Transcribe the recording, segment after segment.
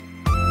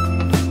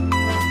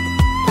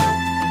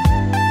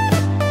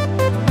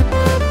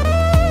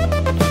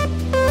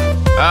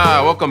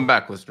welcome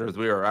back, listeners.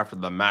 We are after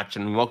the match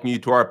and welcome you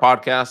to our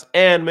podcast,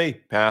 Anime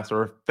Pass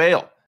or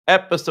Fail,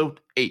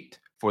 episode 8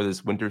 for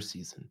this winter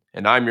season.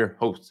 And I'm your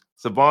host,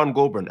 Savon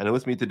Goldburn, and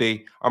with me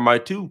today are my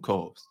two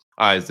co-hosts,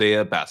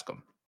 Isaiah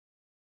Bascom.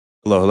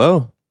 Hello,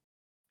 hello.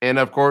 And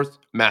of course,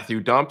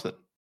 Matthew Thompson.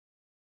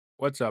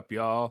 What's up,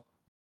 y'all?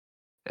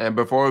 And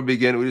before we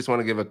begin, we just want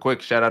to give a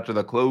quick shout out to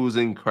the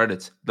closing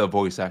credits, the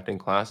voice acting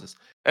classes,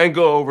 and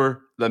go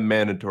over the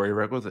mandatory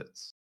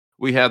requisites.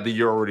 We have the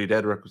You're Already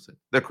Dead requisite,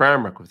 the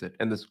Crime requisite,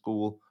 and the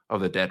School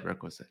of the Dead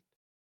requisite.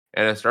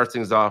 And it starts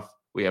things off,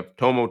 we have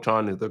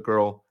Tomo-chan as the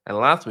girl, and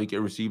last week it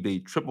received a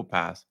triple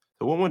pass.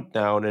 So what went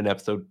down in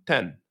episode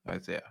 10,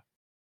 Isaiah?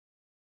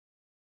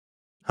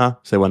 Huh?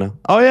 Say what now?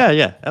 Oh,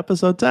 yeah.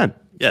 Episode 10.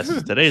 Yes,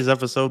 today's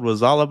episode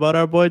was all about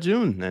our boy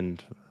Jun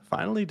and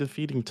finally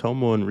defeating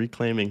Tomo and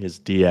reclaiming his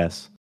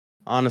DS.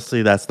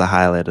 Honestly, that's the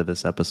highlight of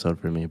this episode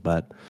for me.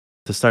 But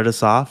to start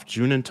us off,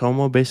 Jun and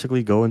Tomo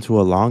basically go into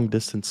a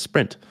long-distance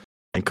sprint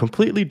and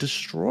completely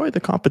destroy the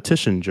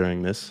competition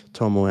during this.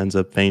 Tomo ends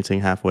up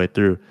fainting halfway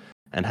through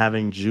and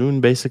having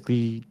Jun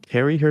basically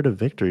carry her to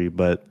victory.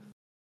 But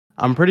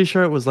I'm pretty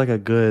sure it was like a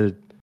good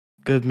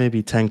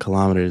maybe 10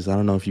 kilometers. I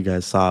don't know if you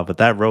guys saw, but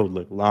that road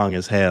looked long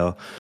as hell.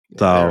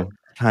 So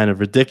kind of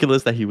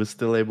ridiculous that he was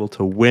still able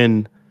to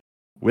win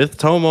with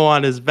Tomo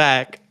on his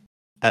back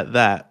at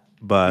that.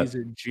 But he's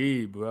a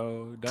G,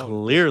 bro.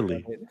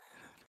 Clearly.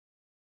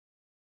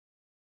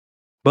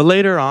 But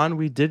later on,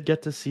 we did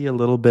get to see a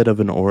little bit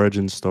of an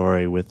origin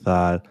story with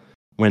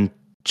when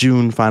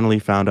Jun finally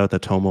found out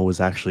that Tomo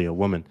was actually a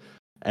woman.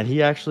 And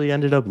he actually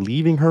ended up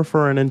leaving her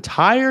for an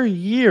entire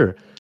year,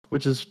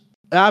 which is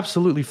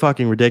absolutely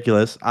fucking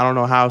ridiculous. I don't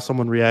know how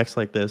someone reacts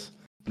like this,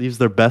 leaves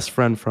their best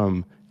friend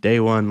from day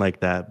one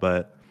like that.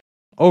 But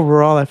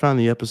overall, I found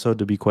the episode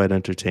to be quite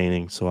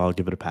entertaining, so I'll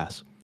give it a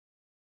pass.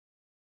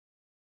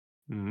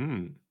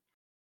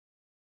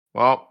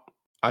 Well,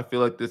 I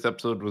feel like this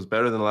episode was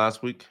better than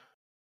last week.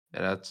 It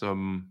had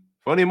some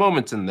funny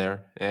moments in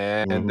there,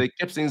 and they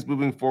kept things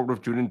moving forward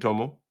with Jun and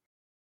Tomo.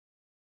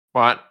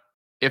 But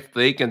if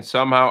they can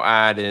somehow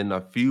add in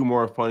a few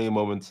more funny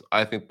moments,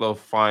 I think they'll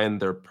find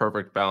their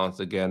perfect balance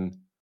again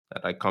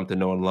that I come to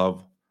know and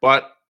love.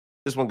 But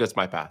this one gets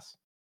my pass.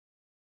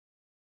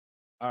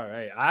 All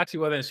right. I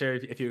actually wasn't sure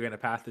if you were going to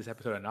pass this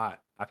episode or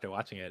not after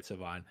watching it,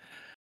 Savon.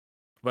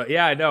 But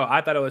yeah, no,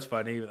 I thought it was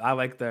funny. I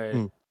like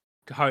the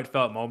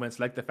heartfelt moments,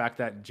 like the fact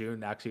that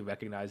Jun actually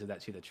recognizes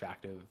that she's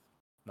attractive.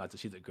 Not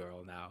that she's a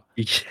girl now.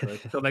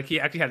 So he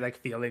actually had like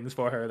feelings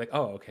for her. Like,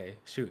 oh, okay,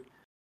 shoot.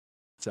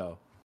 So,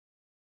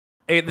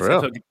 hey, this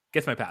episode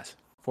gets my pass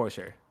for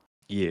sure.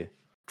 Yeah,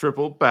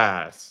 triple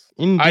pass.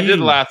 Indeed. I did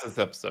laugh this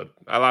episode.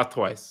 I laughed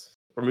twice.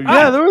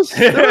 There was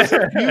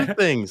a few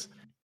things.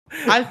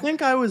 I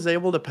think I was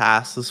able to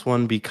pass this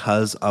one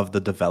because of the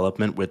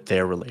development with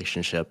their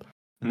relationship.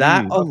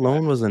 That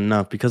alone was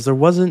enough because there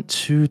wasn't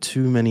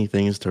too many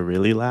things to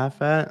really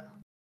laugh at.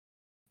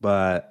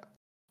 But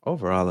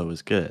overall, it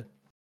was good.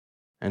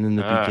 And in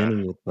the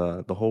beginning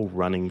with the whole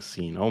running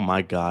scene, oh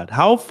my god,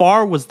 how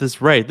far was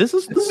this race? This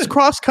is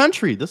cross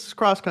country.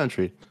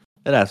 It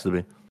has to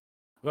be.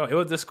 Well, it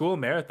was the school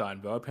marathon,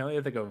 bro. Apparently,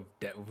 it's like a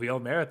real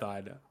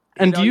marathon.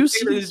 And do you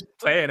see they're just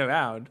playing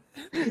around?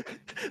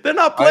 They're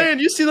not playing.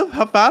 You see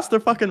how fast they're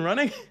fucking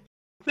running?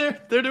 They're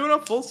doing a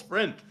full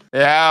sprint.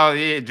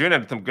 Yeah, Jun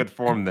had some good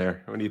form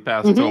there when he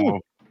passed Tomo.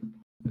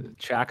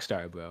 Track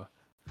star, bro.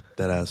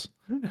 That ass.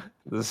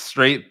 The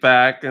straight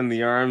back and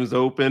the arms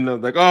open. I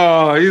was like,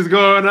 oh, he's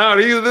going out.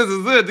 This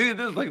is it.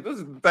 This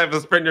is the type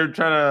of sprint you're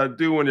trying to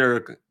do when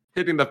you're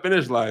hitting the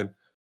finish line.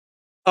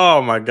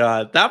 Oh my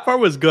god, that part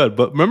was good.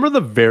 But remember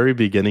the very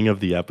beginning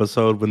of the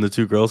episode when the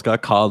two girls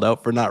got called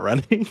out for not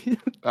running?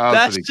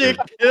 That shit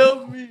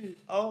killed me.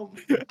 Oh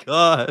my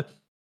god.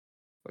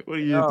 Like, what are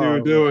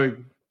you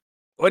doing?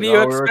 What do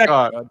you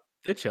expect?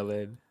 They're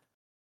chilling.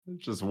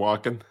 Just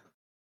walking.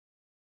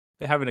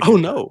 They're having a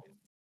no.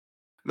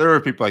 There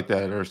were people like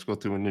that at our school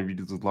too when we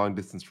did those long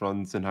distance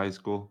runs in high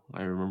school.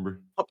 I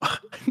remember.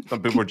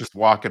 Some people were just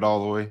walking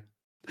all the way.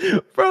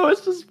 Bro,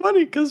 it's just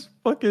funny because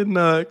fucking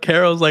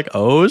Carol's like,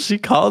 oh, she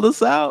called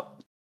us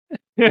out.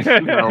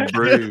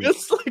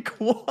 It's like,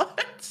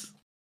 what?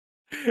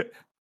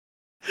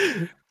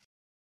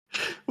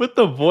 With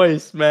the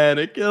voice, man,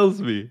 it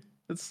kills me.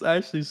 It's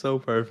actually so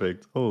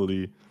perfect.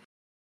 Holy.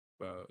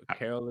 Bro,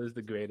 Carol is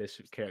the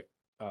greatest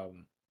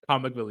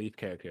comic relief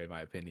character, in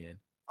my opinion.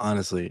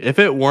 Honestly, if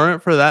it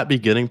weren't for that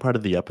beginning part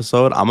of the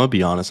episode, I'm going to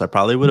be honest, I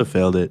probably would have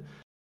failed it.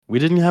 We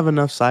didn't have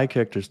enough side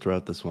characters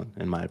throughout this one,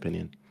 in my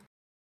opinion.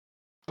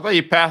 I thought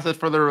you passed it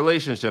for the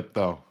relationship,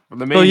 though.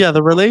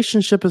 The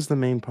relationship is the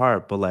main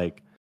part, but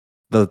like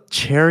the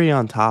cherry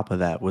on top of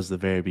that was the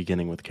very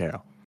beginning with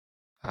Carol.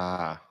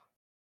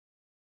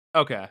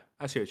 Okay,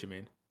 I see what you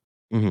mean.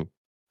 Mm-hmm.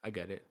 I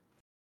get it.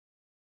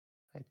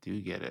 I do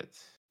get it.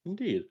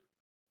 Indeed.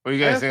 What do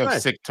you guys think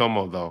of Sick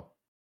Tomo, though?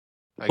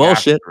 Like,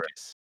 bullshit.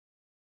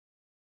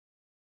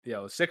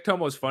 Yo, Sick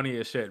Tomo's funny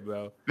as shit,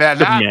 bro. Yeah,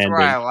 that's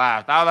where I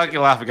laughed. I like you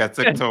laughing at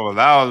Sick Tomo.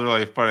 That was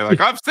really funny. Like,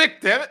 I'm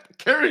sick, damn it.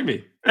 Carry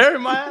me. Carry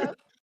my ass.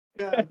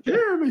 God,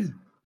 carry me.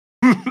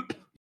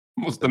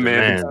 Most The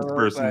demanding demand.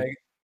 person. Like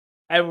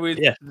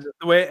every Yeah.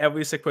 the way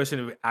every sick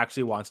person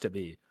actually wants to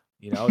be.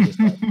 Just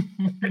like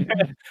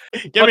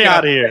Get me fuck it,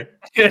 out of here.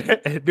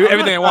 do I'm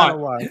everything I not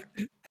want.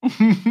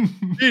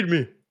 Feed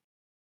me.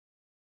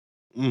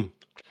 Mm. You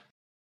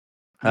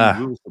Ah.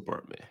 will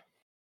support me.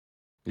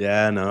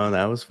 Yeah, no,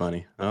 that was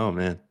funny. Oh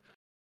man.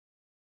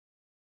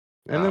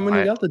 And then when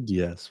you got the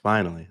DS,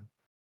 finally.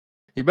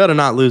 You better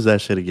not lose that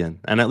shit again.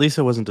 And at least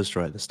it wasn't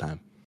destroyed this time.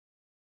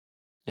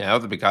 Yeah, that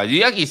was a big call.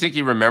 You actually think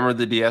he remembered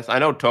the DS? I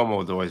know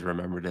Tomo always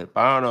remembered it,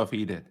 but I don't know if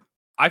he did.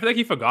 I feel like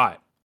he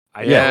forgot.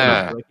 I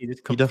Yeah. feel like he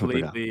just He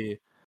definitely completely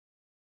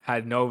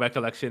had no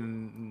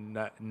recollection,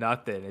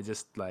 nothing. It's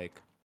just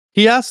like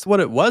He asked what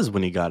it was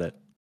when he got it.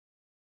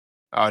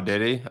 Oh,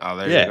 did he? Oh,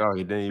 there Yeah. you go.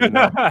 He didn't even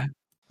know.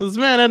 This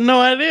man had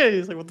no idea.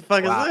 He's like, what the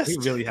fuck wow, is he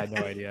this? really had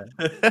no idea.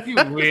 He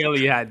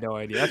really had no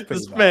idea. That's pretty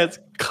This bad. man's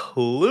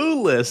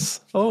clueless.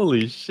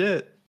 Holy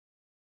shit.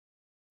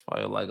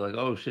 Probably like,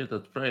 oh shit,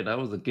 that's right. I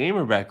was a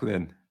gamer back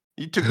then.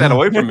 You took that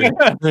away from me.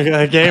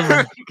 A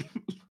gamer.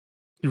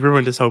 He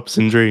ruined his hopes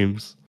and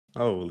dreams.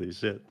 Holy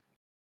shit.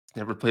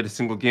 Never played a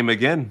single game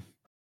again.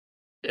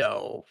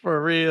 Yo,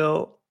 for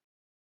real.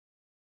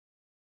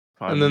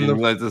 Probably And then didn't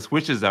the realize the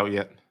Switch is out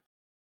yet.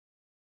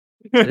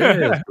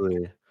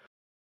 seriously.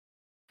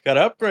 Got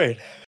to upgrade.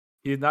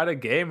 He's not a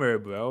gamer,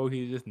 bro.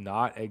 He's just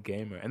not a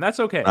gamer, and that's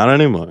okay. Not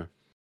anymore.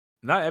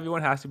 Not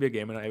everyone has to be a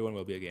gamer. Not everyone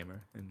will be a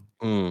gamer,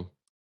 and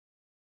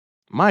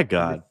My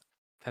God.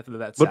 have to live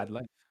that But- sad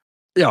life.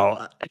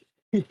 Yo,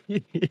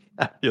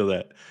 I feel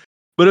that.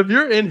 But if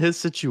you're in his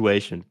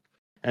situation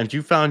and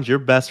you found your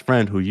best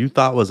friend who you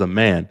thought was a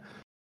man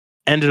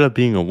ended up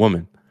being a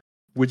woman,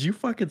 would you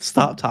fucking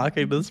stop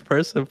talking to this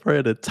person for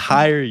an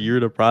entire year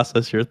to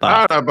process your I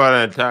thoughts? don't know about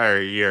an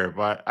entire year,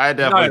 but I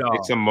definitely at take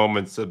all. some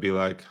moments to be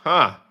like,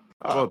 huh,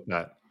 how about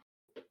that?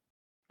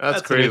 That's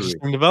an crazy.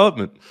 interesting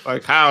development.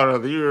 Like, how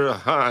do you,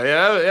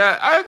 yeah,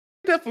 I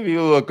definitely be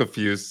a little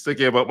confused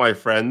thinking about my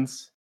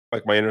friends,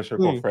 like my inner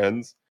circle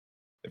friends.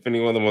 If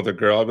any one of them was a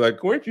girl, I'd be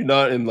like, weren't you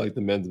not in like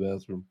the men's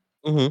bathroom?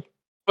 Mm-hmm.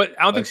 But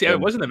I don't think Like she ever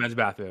them. was in the men's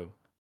bathroom.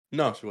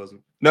 No, she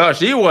wasn't. No,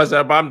 she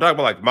wasn't, but I'm talking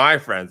about like my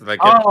friends. Like,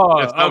 Oh,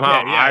 if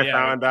somehow okay, yeah, I yeah.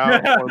 found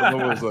out one of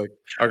them was like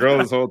a girl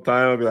this whole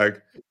time, I'd be like,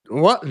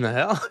 What in the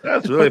hell?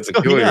 that's really What's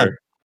going peculiar. on?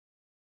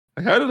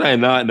 Like, how did I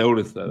not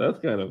notice that? That's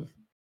kind of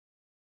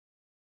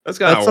That's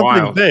wild.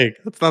 something big.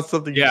 That's not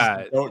something you Yeah.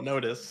 just don't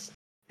notice.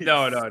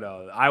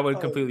 No. I would Oh,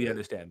 completely man.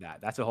 understand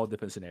that. That's a whole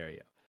different scenario.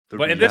 The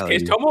But in this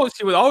case, reality, Tomo,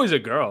 she was always a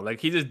girl. Like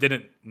he just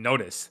didn't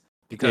notice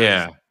because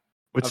Yeah.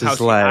 which of how is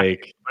she acted.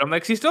 like, But I'm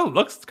like, she still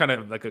looks kind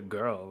of like a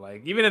girl.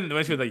 Like even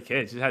when she was like a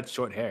kid, she had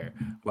short hair.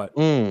 But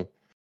I'm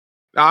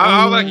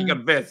like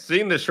convinced.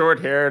 Seeing the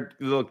short-haired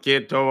little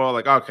kid Tomo,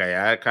 like, okay,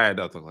 yeah, it kind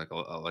of does look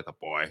like a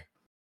boy.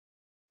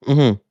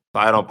 mhm. So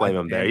I don't blame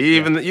him there. Yeah.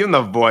 Even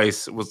the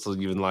voice was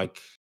even like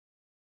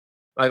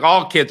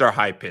all kids are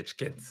high-pitched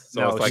kids.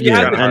 So No, it's like she it's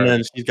had kinda the- and hard.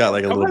 then she's got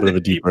like a Tomo little has bit of a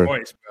deep deeper,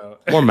 voice, bro.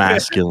 more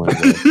masculine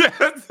voice.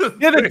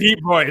 Yeah, the deep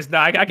voice. No,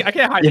 I can't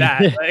hide Yeah.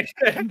 that.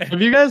 Like,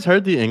 Have you guys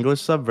heard the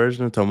English sub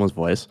version of Tomo's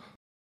voice?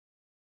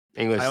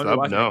 English I only sub,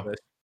 watch no. English.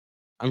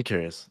 I'm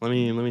curious. Let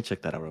me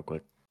check that out real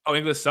quick. Oh,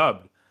 English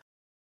sub.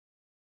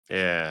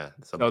 Yeah. No,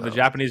 the subtitles.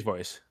 Japanese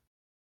voice.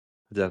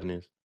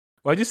 Japanese.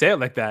 Why'd you say it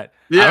like that?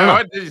 Yeah, know.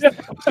 why did you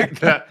think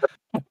that?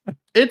 It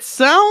Did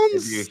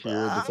sounds. you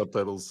hear the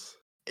subtitles?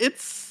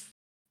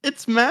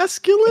 It's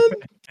masculine,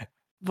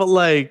 but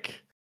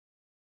like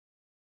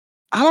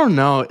I don't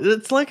know.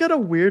 It's like at a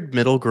weird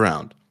middle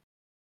ground.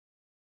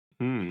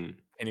 Hmm.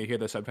 Can you hear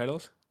the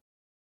subtitles?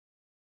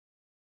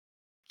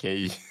 Can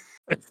you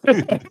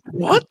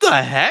What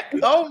the heck?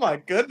 Oh my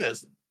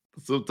goodness.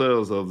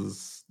 subtitles of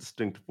this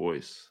distinct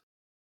voice?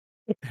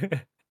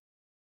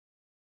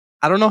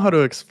 I don't know how to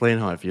explain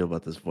how I feel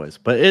about this voice,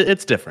 but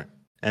it's different.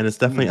 And it's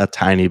definitely a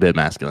tiny bit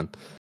masculine.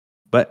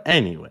 But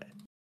anyway.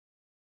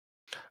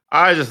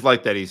 I just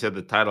like that he said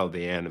the title of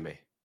the anime.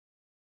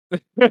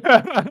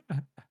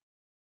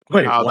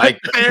 Wait, I was what? like,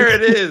 there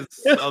it is.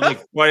 I was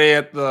like pointing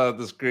at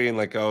the screen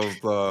like I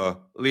was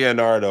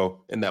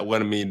Leonardo in that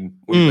one meme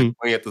when he's like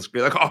pointing at the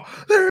screen like, oh,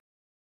 there.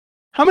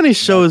 How many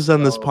shows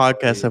on this so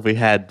podcast funny. have we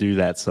had do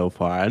that so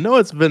far? I know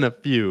it's been a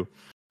few.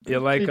 You're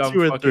like Maybe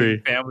 2 or fucking 3.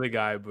 Family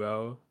Guy,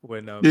 bro.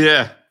 When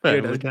Yeah.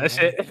 Peter Family does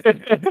Guy.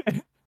 that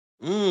shit.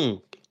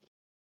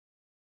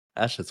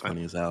 That shit's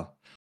funny as hell.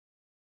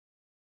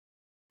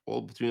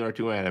 Well, between our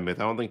two animes,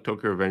 I don't think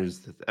Tokyo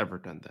Revengers has ever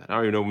done that. I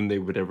don't even know when they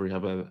would ever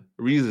have a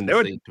reason They to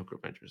would- say Tokyo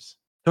Revengers.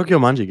 Tokyo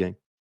Manji Gang.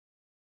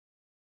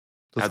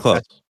 That's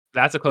close.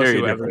 That's a close Very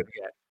you ever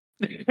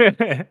different. get.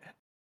 There's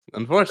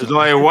Unfortunately.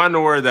 only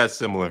one word that's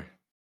similar.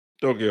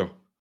 Tokyo.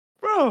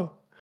 Bro.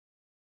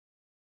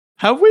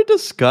 Have we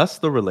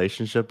discussed the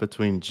relationship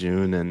between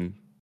June and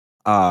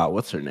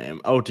what's her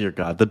name? Oh dear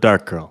God, the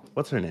dark girl.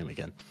 What's her name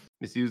again?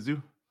 Miss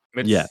Yuzu?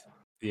 Yeah.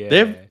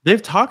 Yeah.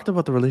 They've talked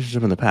about the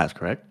relationship in the past,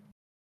 correct?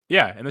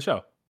 Yeah, in the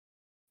show.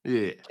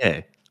 Yeah.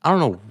 Okay. I don't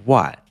know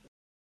why.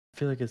 I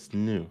feel like it's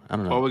new. I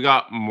don't know. Well, we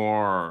got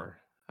more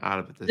out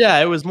of it. This Yeah,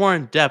 it was more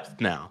in depth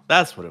now.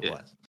 That's what it Yeah.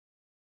 was.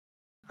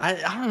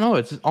 I don't know.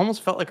 It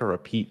almost felt like a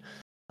repeat.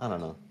 I don't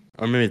know.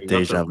 Or maybe What's a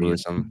deja vu or read?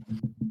 something.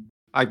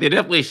 Like they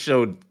definitely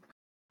showed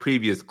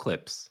previous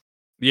clips.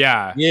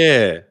 Yeah.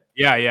 Yeah.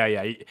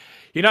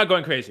 You're not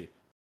going crazy.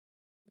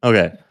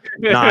 Okay.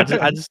 No,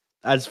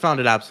 I just found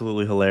it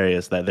absolutely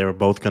hilarious that they were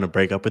both gonna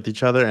break up with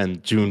each other,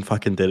 and June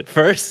fucking did it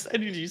first.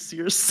 And you see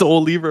her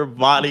soul leave her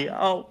body.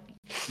 Oh,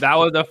 That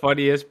was the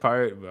funniest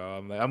part,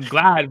 bro. I'm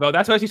glad, bro.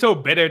 That's why she's so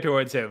bitter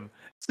towards him.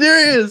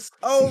 serious!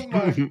 Oh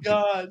my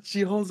god,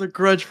 she holds a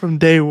grudge from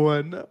day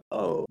one.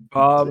 Oh,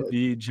 From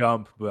the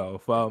jump, bro.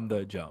 From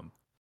the jump.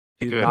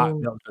 He's Good. not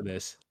built for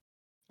this.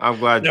 I'm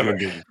glad Never.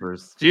 June did it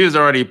first. She was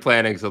already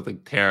planning something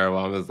terrible.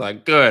 I was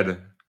like,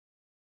 good.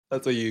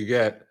 That's what you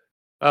get.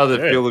 How's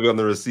it Yeah. feel to be on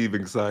the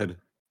receiving side?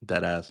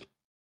 dead ass.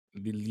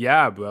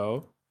 Yeah,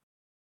 bro.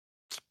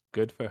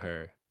 Good for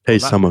her.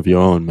 Take Well, not- some of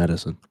your own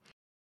medicine.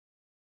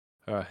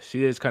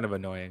 she is kind of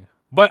annoying,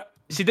 but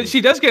she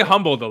does get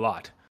humbled a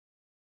lot.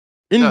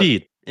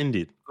 Indeed.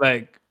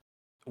 Like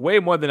way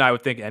more than I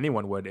would think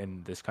anyone would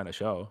in this kind of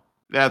show.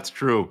 That's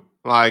true.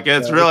 Like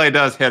it Yeah. really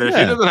does hit her. She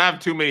Yeah. doesn't have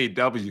too many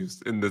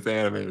W's in this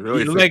anime. It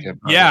really Like, thinking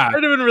about yeah. I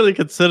didn't even really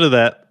consider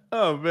that.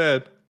 Oh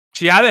man.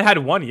 She hasn't had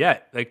one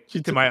yet. Like She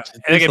to took- my she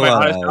like, takes in a my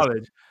lot of honest L's.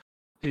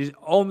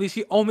 knowledge.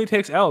 She only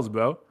takes L's,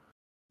 bro.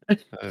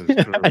 it. That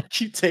is true. I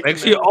keep taking Like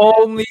she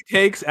only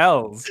takes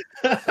L's.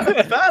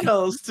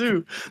 Thanos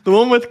too. The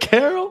one with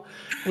Carol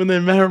when they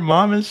met her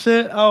mom and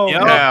shit. Oh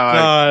Yep. my Yeah,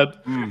 like,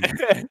 god.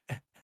 mm.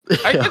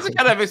 I guess it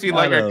kind of makes me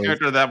like her Thanos.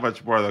 character that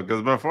much more though,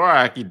 because before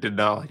I actually did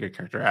not like her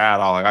character at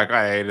all. Like I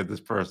kind of hated this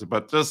person,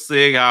 but just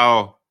seeing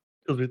how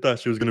We thought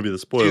she was gonna be the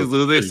spoiled. she's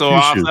losing so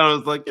often, I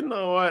was like, you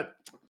know what?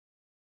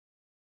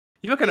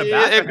 You're kind of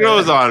Yeah, bad. it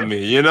grows on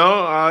me, you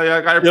know. I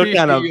appreciate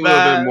kinda you a little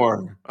bad. bit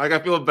more. Like I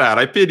feel bad.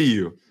 I pity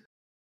you.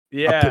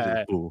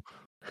 Yeah. Fool.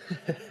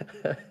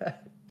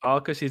 All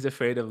because she's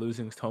afraid of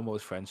losing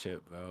Tomo's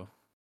friendship, bro.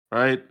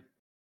 Right?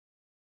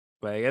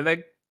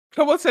 Like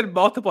Tomo said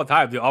multiple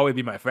times, "You'll always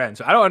be my friend."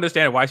 So I don't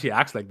understand why she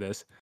acts like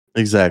this.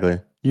 Exactly.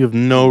 You have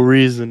no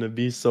reason to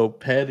be so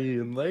petty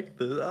and like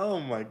this. Oh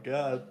my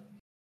god.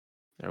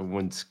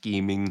 Everyone's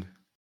scheming,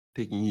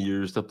 taking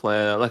years to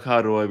plan out. Like,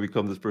 how do I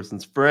become this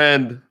person's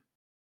friend?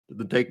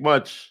 Doesn't take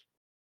much.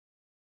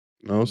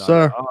 No, Not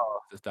sir. at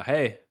all. Just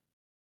hey,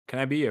 can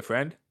I be your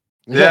friend?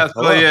 Yeah, so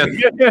hello.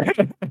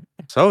 yeah.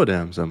 So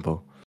damn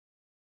simple.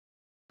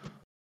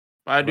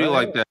 I do Well,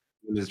 like that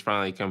he's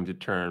finally come to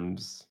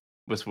terms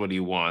with what he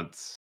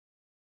wants.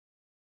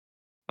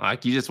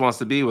 Like he just wants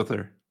to be with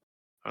her.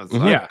 I was Mhm.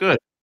 like, Yeah. good.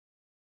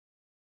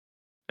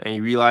 And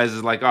he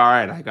realizes, like, all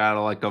right, I gotta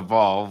like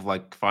evolve,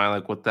 like find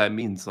like what that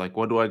means. Like,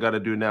 what do I gotta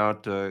do now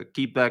to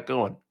keep that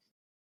going?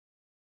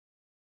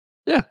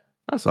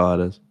 That's all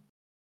it is.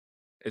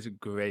 It's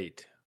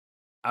great.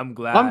 I'm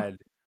glad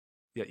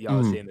y'all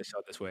are Mhm. seeing the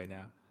show this way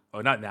now.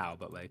 Or not now,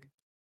 but like.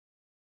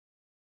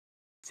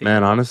 seeing Man, it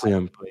more honestly,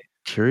 I'm positively.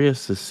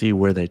 curious to see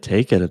where they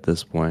take it at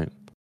this point.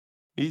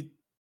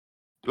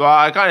 Well,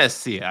 I kind of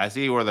see it. I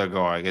see where they're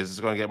going. It's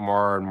just going to get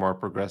more and more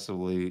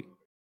progressively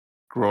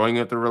growing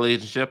with the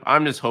relationship.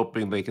 I'm just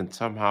hoping they can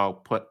somehow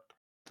put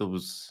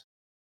those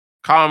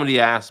comedy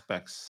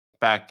aspects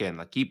back in,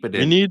 like keep it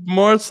We in. need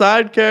more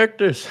side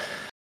characters.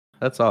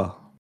 That's all.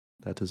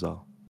 That is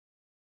all.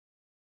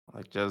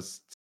 Like,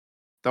 just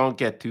don't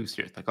get too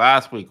serious. Like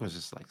last week was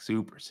just like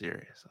super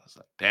serious. I was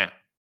like, damn.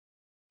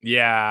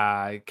 Yeah,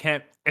 I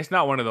can't. It's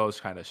not one of those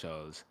kind of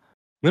shows.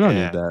 We don't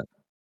Yeah. need that.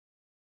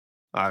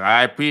 Like,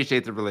 I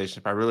appreciate the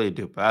relationship. I really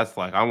do. But that's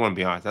like, I want to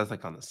be honest. That's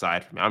like on the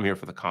side for me. I'm here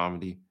for the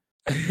comedy.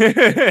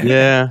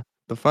 Yeah,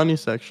 the funny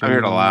section. I'm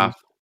here to laugh.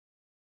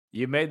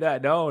 You made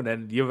that known,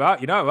 and you're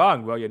not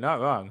wrong, bro. You're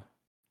not wrong.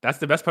 That's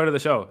the best part of the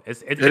show.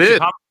 It's It is.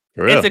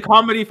 For real. it's a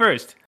comedy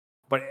first,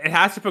 but it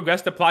has to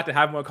progress the plot to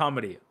have more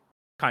comedy.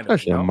 Kind of.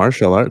 Actually,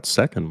 martial arts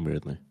second,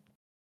 weirdly.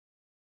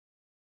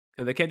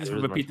 So they can't just It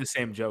is repeat the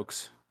same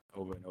jokes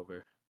over and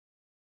over.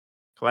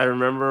 I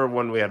remember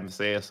when we had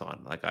Messias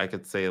on, like I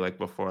could say like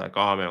before, like,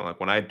 oh man, like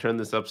when I turn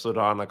this episode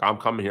on, like I'm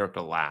coming here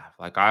to laugh.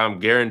 Like I am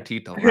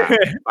guaranteed to laugh.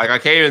 Like I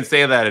can't even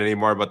say that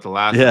anymore, but the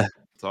last Yeah. episode.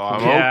 So I'm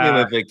hoping Yeah.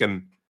 that they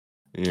can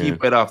Yeah.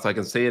 keep it up so I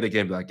can say it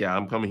again, be like, yeah,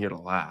 I'm coming here to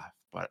laugh.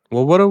 But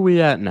Well, what are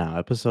we at now?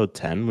 Episode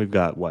 10? We've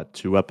got, what,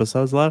 2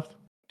 episodes left?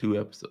 2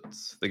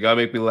 episodes. They gotta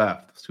make me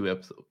laugh. Those 2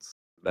 episodes.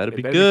 Better It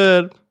be better be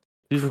good.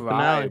 Season Cry,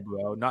 finale.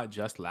 bro. Not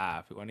just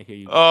laugh. We want to hear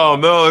you. Oh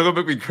cry. no, they're gonna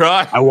make me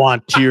cry. I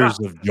want tears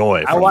of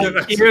joy. I from want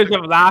you. tears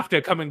of laughter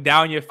coming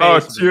down your face. Oh,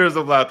 bro. tears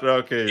of laughter.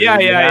 Okay. Yeah,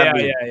 you had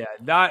me. yeah.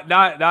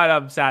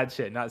 Not sad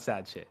shit. Not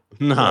sad shit.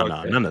 No,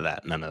 Okay. none of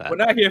that. None of We're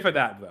that. not here for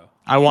that, bro.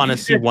 I want to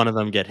see one of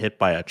them get hit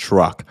by a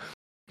truck.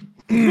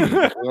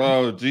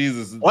 Oh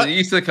Jesus. It's What? the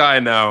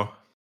isekai now.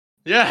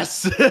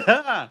 Yes.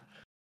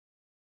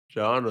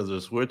 Genres are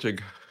switching.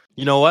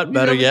 You know what? We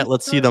Better never yet, did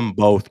let's see that. them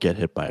both get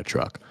hit by a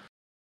truck.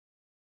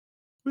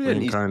 We had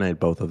an isekai. Reincarnate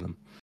both of them.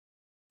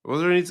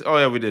 Was there any? Oh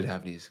yeah, we did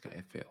have an isekai.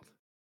 It failed.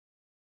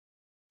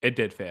 It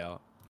did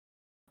fail.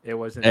 It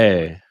wasn't.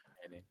 Hey.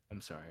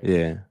 I'm sorry.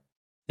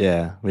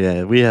 Yeah. We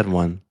had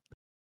one.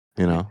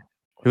 You know,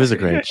 it was a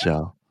great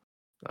show.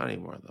 Not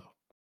anymore though.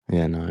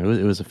 Yeah, no,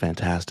 it was a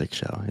fantastic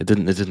show. It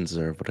didn't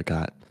deserve what it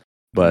got.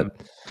 But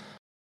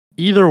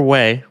either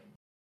way,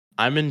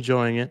 I'm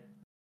enjoying it.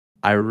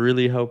 I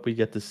really hope we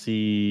get to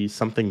see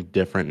something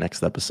different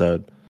next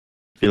episode.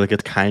 I feel like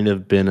it's kind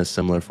of been a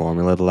similar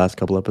formula the last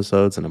couple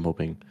episodes, and I'm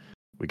hoping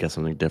we get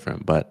something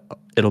different, but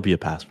it'll be a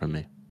pass from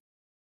me.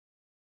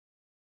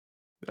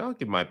 I'll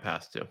give my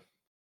pass too.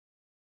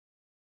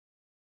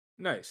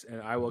 Nice,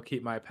 and I will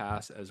keep my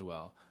pass as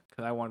well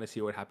because I want to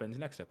see what happens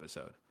next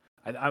episode.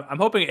 I'm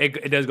hoping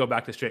it does go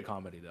back to straight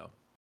comedy though.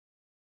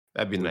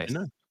 That'd be nice.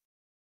 know.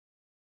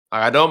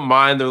 I don't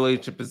mind the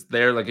relationship is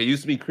there. Like it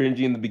used to be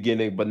cringy in the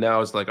beginning, but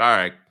now it's like, all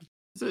right,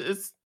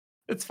 it's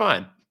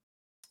fine.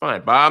 It's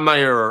fine. But I'm not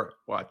here to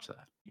watch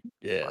that.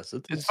 Yes,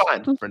 It's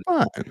fine. It's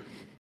fine.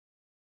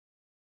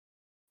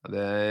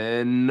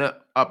 Then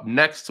up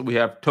next we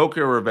have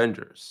Tokyo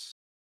Revengers.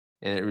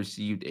 And it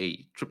received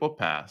a triple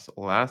pass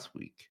last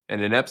week.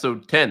 And in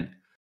episode 10,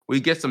 we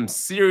get some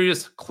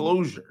serious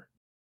closure.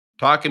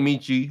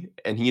 Takemichi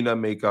and Hina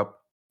make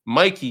up.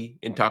 Mikey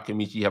and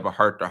Takemichi have a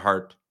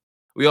heart-to-heart.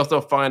 We also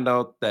find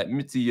out that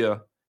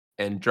Mitsuya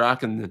and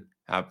Draken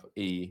have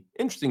a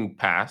interesting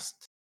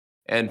past.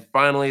 And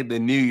finally, the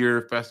New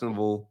Year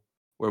festival,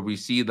 where we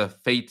see the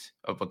fate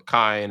of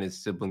Akai and his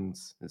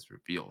siblings, is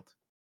revealed.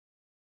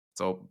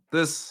 So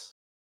this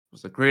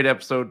was a great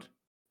episode.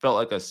 Felt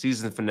like a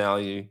season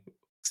finale.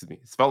 Excuse me.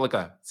 It felt like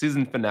a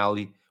season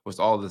finale with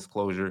all this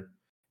closure.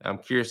 I'm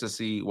curious to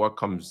see what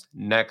comes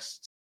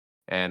next.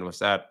 And with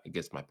that, it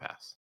gets my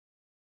pass.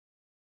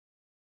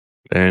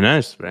 Very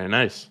nice. Very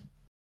nice.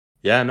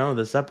 Yeah, no,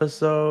 this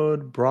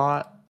episode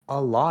brought a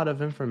lot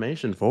of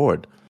information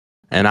forward.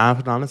 And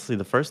honestly,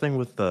 the first thing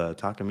with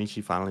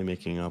Takemichi finally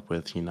making up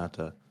with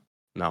Hinata.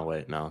 No,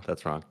 wait, no,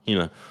 that's wrong.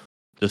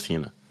 Just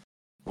Hina.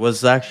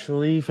 Was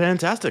actually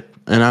fantastic.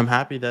 And I'm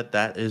happy that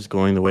that is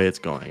going the way it's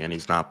going. And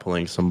he's not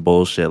pulling some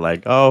bullshit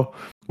like, oh,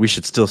 we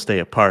should still stay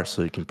apart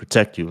so he can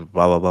protect you,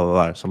 blah, blah, blah,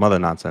 blah, some other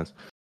nonsense.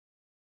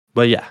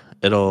 But yeah,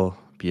 it'll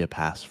be a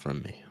pass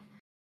from me.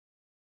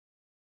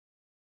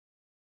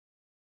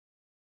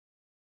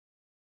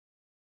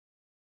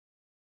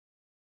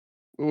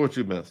 What about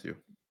you, Matthew?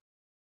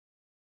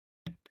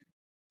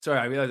 Sorry,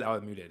 I realized I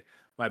was muted.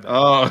 My bad.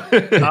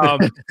 Oh.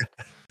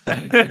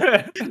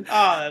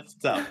 That's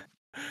tough.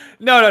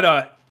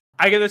 No.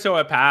 I give this show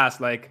a pass.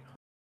 Like,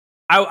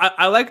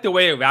 I like the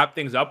way it wrapped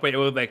things up, but it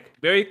was like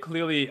very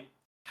clearly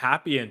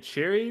happy and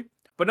cheery,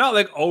 but not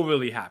like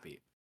overly happy.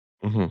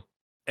 Mm-hmm.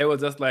 It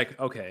was just like,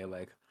 okay,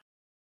 like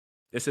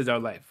this is our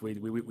life.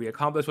 We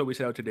accomplished what we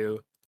set out to do,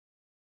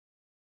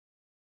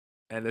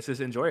 and let's just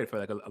enjoy it for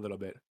like a little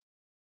bit.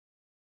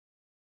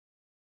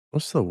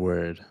 What's the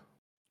word?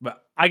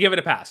 But I give it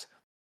a pass.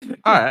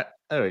 All right,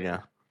 there we go.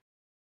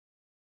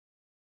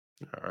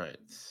 All right.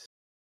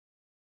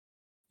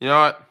 You know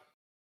what?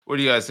 What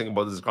do you guys think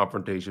about this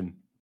confrontation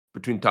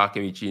between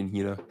Takemichi and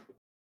Hina?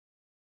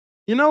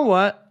 You know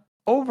what?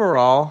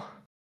 Overall,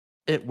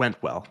 it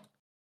went well.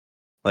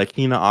 Like,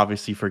 Hina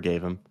obviously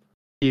forgave him.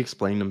 He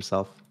explained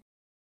himself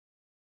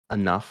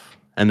enough.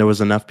 And there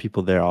was enough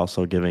people there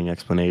also giving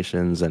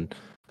explanations and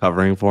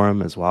covering for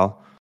him as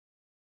well.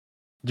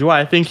 Do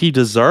I think he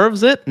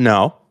deserves it?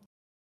 No.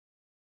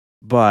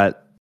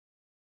 But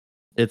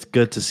it's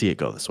good to see it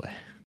go this way.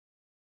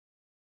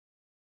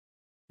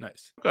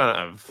 Nice.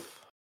 I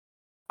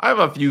have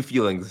a few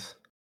feelings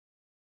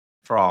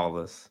for all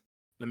of this.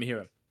 Let me hear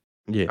it.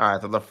 Yeah. All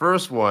right, so the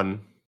first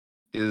one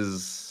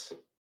is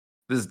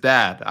this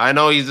dad. I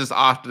know he's just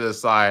off to the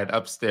side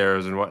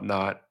upstairs and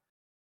whatnot.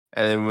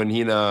 And then when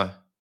Hina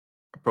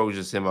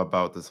approaches him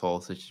about this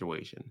whole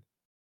situation,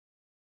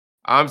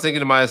 I'm thinking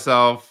to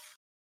myself,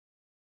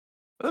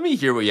 let me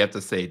hear what you have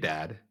to say,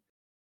 Dad.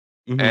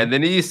 Mm-hmm. And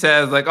then he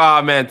says, like,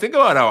 oh man, think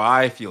about how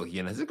I feel,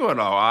 Hina. Think about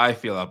how I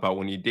feel about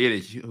when you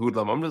dated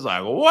Hoodlum. I'm just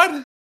like,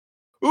 what?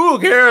 Who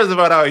cares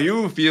about how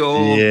you feel,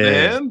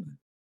 man?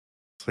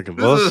 It's like a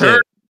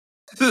bullshit.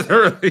 This is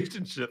her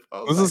relationship.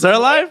 This is her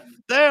life?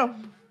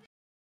 Damn.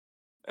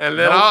 And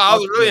then I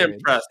was really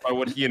impressed by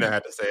what Hina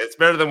had to say. It's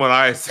better than what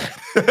I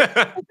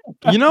said.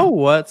 You know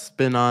what's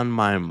been on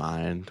my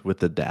mind with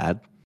the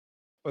dad?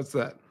 What's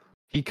that?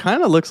 He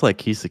kind of looks like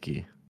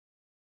Kiseki.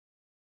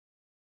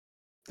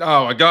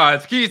 Oh my god,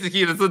 it's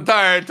Kiseki this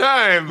entire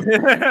time.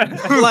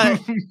 Like,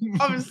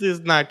 obviously it's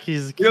not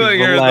Kiseki. Killing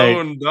her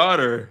own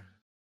daughter.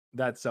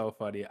 That's so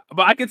funny.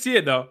 But I can see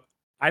it though.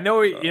 I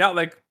know you're not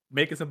like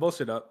making some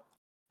bullshit up.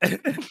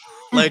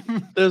 Like,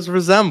 there's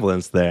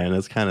resemblance there, and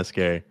it's kind of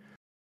scary.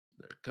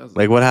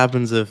 Like, what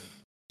happens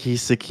if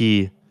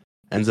Kiseki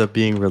ends up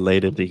being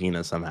related to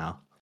Hina somehow?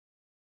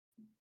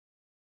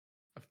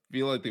 I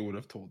feel like they would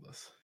have told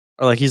us.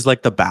 Or like he's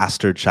like the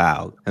bastard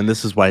child, and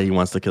this is why he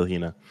wants to kill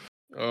Hina.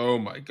 Oh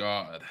my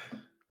god.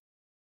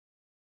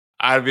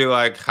 I'd be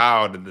like,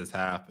 how did this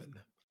happen?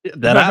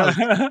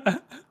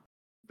 That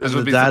This the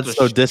would be dad's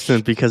so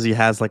distant because he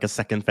has like a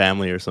second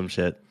family or some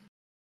shit.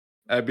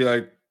 I'd be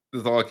like,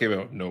 this all came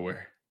out of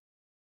nowhere.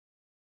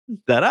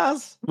 That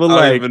ass? But I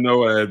like, don't even know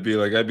what I'd be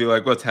like. I'd be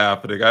like, what's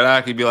happening? I'd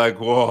actually be like,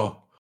 whoa,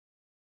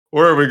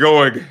 where are we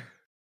going?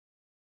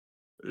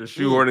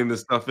 shoehorning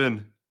this stuff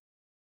in.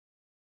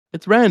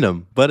 It's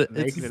random, but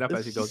Making it up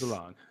as he goes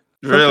along.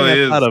 It something really I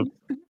is. thought of.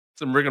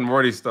 Some Rick and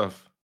Morty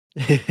stuff.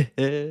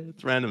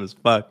 It's random as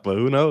fuck, but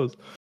who knows?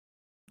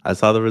 I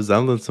saw the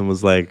resemblance and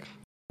was like,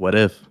 what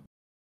if?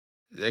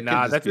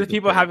 Nah, that's just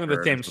people having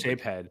the same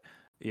shape head.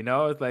 You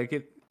know, it's like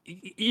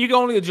you can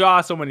only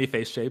draw so many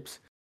face shapes.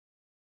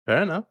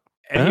 Fair enough.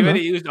 And he already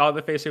used all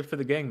the face shapes for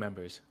the gang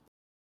members.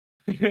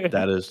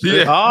 That is true.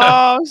 Yeah.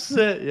 Oh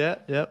shit. Yeah,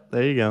 yep.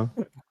 There you go.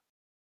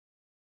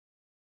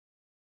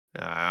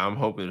 I'm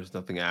hoping there's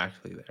nothing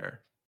actually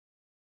there.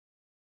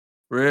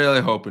 Really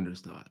hoping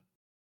there's not.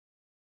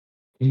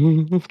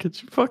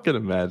 Could you fucking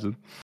imagine?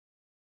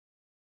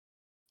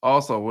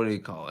 Also, what do you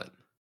call it?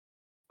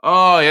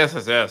 Oh,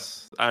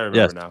 yes. I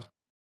remember now.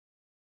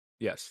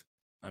 Yes.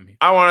 I mean,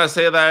 I want to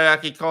say that I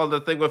actually called the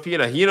thing with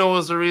Hina. Hina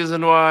was the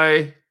reason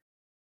why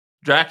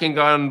Draken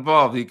got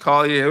involved. He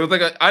called you. It was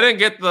like I didn't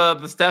get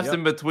the steps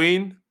in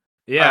between.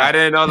 yeah. I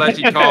didn't know that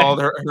she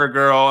called her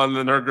girl, and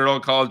then her girl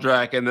called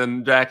Draken, and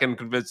then Draken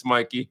convinced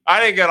Mikey. I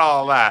didn't get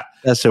all that.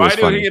 That shit was But I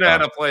knew funny. Hina had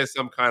to play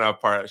some kind of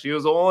part. She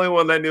was the only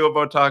one that knew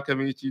about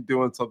Takamichi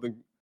doing something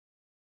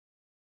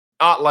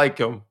not like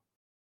him.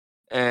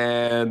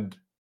 And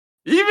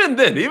even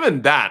then,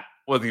 even that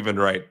wasn't even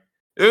right.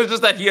 It was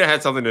just that Hina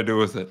had something to do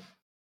with it.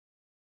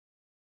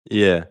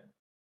 Yeah.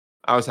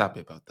 I was happy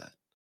about that.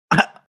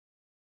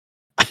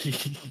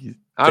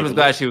 I'm just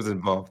glad she was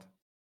involved.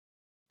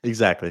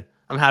 Exactly.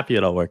 I'm happy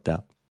it all worked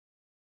out.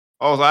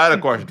 Also, I had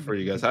a question for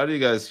you guys. How do you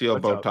guys feel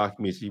What's about up?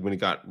 Takamichi when he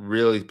got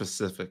really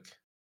specific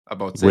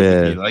about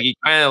saying like he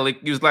kind of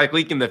he was like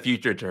leaking the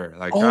future to her?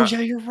 Like, yeah,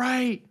 you're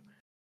right.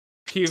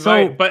 He's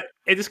right, but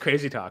it's just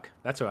crazy talk.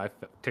 That's how I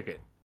took it.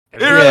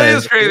 It really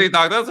is crazy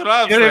talk. That's what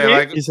I'm saying.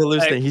 Like, he's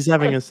hallucinating. He's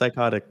having a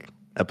psychotic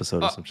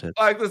episode or some shit.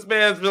 Like this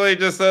man's really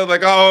just said,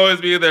 like, I'll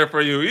always be there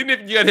for you, even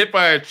if you get hit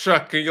by a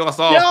truck and you lost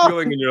all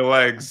feeling in your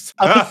legs.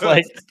 I was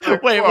like,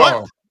 wait,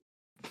 whoa.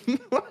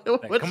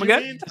 what? Come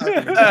again?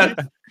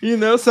 You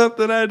know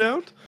something I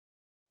don't?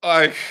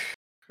 Like,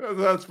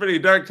 that's pretty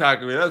dark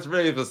talking to me. That's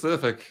pretty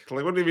specific.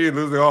 Like, what do you mean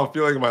losing all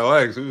feeling in my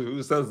legs?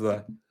 Who says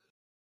that?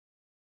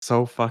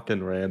 So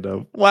fucking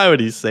random. Why would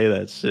he say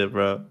that shit,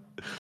 bro?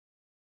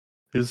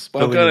 I'm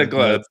kind of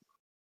glad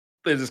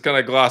they just kind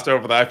of glossed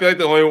over that. I feel like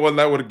the only one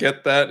that would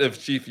get that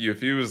if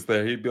he was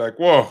there, he'd be like,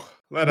 "Whoa,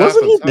 that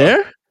wasn't happens, he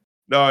there?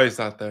 No, he's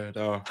not there.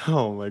 No.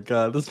 Oh my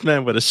god, this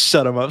man would have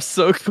shut him up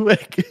so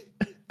quick.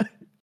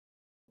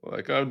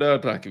 Like, calm down,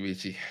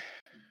 Takamichi.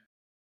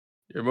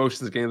 Your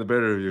emotions getting the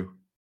better of you.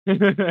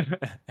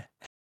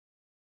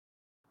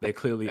 They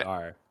clearly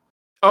are.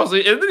 Also,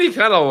 isn't he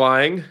kind of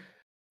lying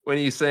when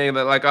he's saying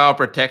that, like, I'll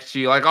protect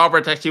you, like, I'll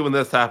protect you when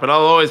this happens, I'll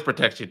always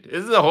protect you?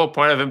 Isn't the whole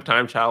point of him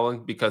time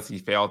traveling because he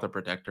failed to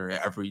protect her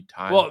every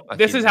time? Well, like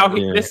this is how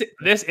he Yeah.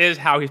 this is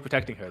how he's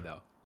protecting her,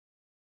 though.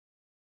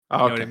 You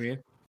know what I mean?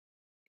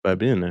 By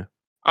being there.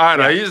 I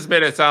don't know. You just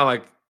made it sound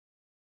like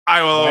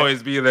I will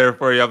always be there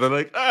for you. They're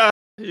like,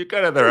 you're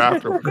kind of there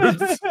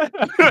afterwards.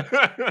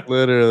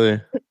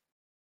 Literally.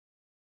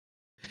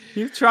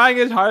 He's trying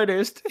his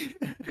hardest.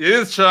 He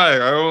is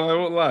trying. I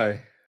won't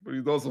lie, but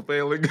he's also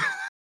failing.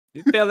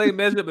 He's failing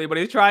miserably, but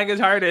he's trying his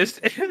hardest.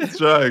 He's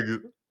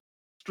trying.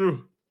 It's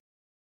true.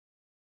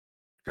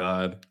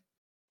 God.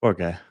 Poor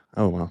guy.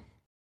 Oh well.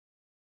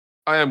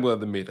 I am glad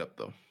to meet up,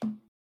 though.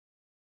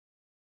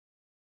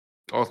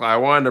 Also, I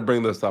wanted to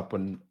bring this up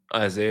when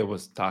Isaiah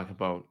was talking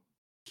about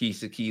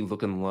Kisaki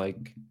looking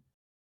like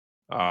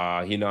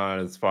Hina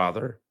and his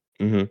father.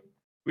 Mm-hmm.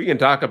 We can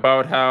talk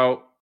about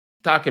how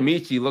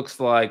Takamichi looks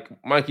like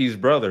Mikey's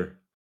brother.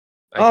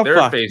 Like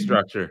their face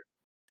structure.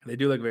 They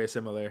do look very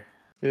similar.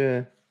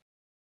 Yeah.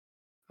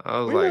 I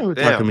was We know who like,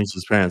 damn.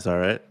 Takamichi's parents are,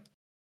 right?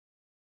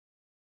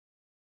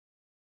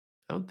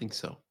 I don't think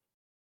so.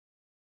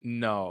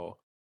 No.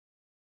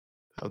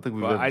 I don't think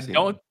we've But ever I seen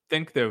don't them.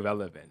 think they're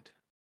relevant.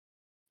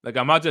 Like,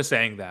 I'm not just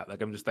saying that.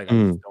 Like, I'm just like,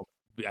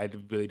 I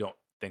really don't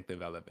think they're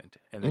relevant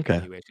in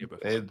any way, shape, or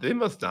form. They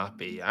must not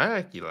be.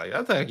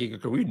 That's actually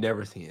we've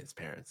never seen his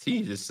parents.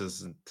 He just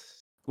doesn't.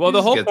 Well,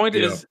 the whole point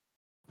is,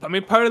 I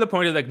mean, part of the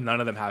point is like none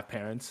of them have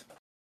parents.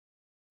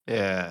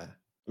 Yeah.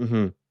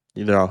 Mm-hmm.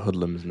 They're all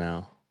hoodlums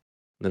now,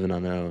 living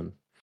on their own.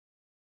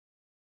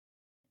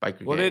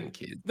 Biker gang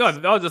kids. No,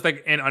 that was just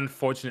like in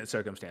unfortunate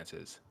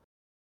circumstances.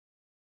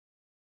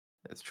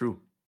 That's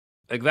true.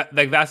 Like that.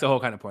 Like that's the whole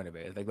kind of point of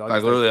it. Like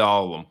literally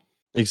all of them.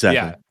 Exactly.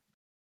 Yeah.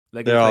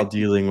 Like they're all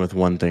dealing with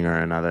one thing or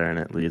another, and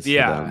it leads to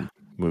Yeah. them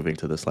moving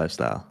to this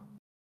lifestyle.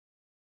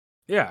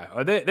 Yeah,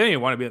 or they don't even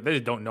want to be. They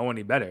just don't know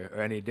any better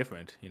or any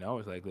different. You know,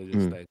 it's like they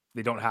just like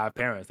they don't have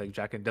parents. Like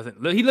Jacken doesn't.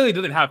 He literally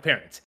doesn't have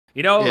parents.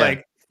 You know,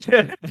 like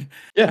Yeah.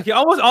 like,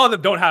 almost all of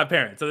them don't have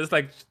parents. So it's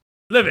like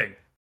living.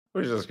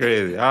 Which is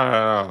crazy. I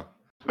don't know.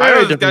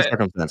 Very different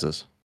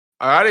circumstances.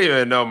 I didn't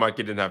even know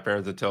Mikey didn't have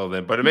parents until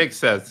then, but it makes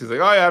sense. He's like,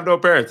 oh, yeah, I have no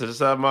parents. I just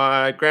have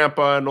my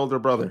grandpa and older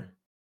brother.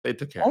 They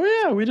took care. Oh,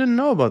 yeah. We didn't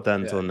know about that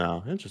until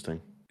now. Interesting.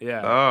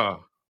 Yeah.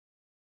 Oh.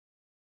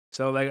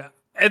 So, like,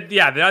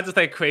 they're not just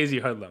like crazy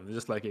hoodlums. They're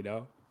just like, you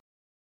know,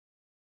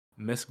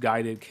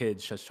 misguided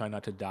kids just trying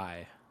not to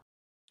die.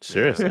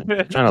 Seriously,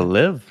 trying to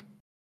live.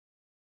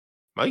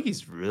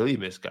 Mikey's really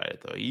misguided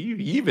though. He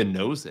even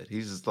knows it.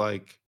 He's just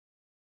like,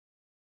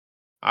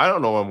 I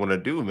don't know what I'm gonna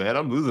do, man.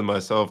 I'm losing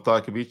myself,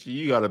 Takabichi.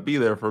 You gotta be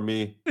there for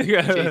me. In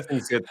case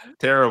things get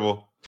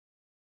terrible.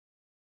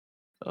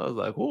 I was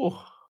like,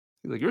 oh,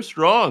 he's like, you're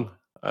strong.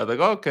 I was like,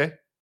 okay.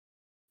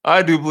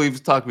 I do believe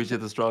Takabichi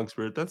has a strong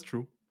spirit. That's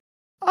true.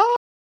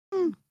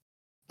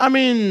 I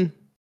mean,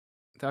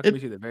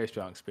 Takabichi is a very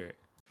strong spirit.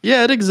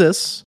 yeah, it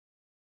exists.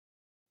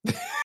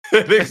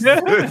 It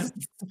exists.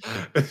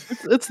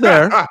 It's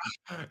there.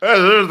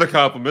 There's the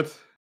compliment.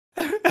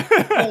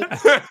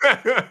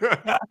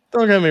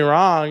 Don't get me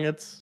wrong.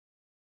 It's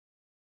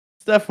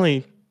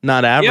definitely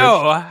not average.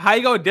 Yo, how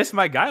you gonna diss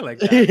my guy like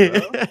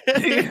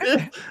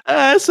that, bro?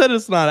 I said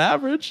it's not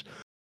average.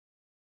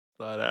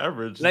 Not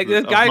average. Like Is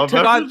it this guy above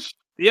took average?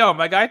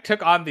 my guy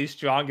took on the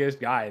strongest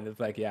guy, and it's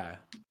like, yeah,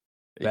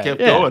 He kept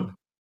Yeah. going.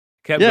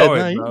 kept Yeah,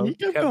 going, no, bro. he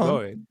kept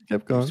going.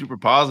 Kept He was going. super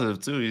positive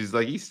too. He's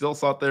like, he still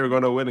thought they were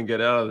going to win and get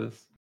out of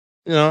this.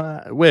 You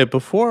know, wait,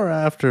 before or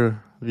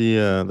after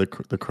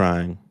the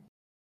crying?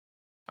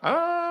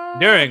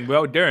 During,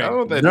 bro, I during.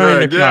 don't think During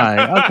the during,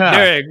 yeah. crying.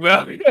 Okay.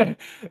 During, bro.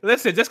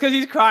 Listen, just because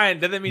he's crying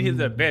doesn't mean he's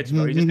a bitch,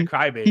 bro. He's just a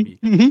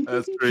crybaby.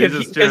 That's true. He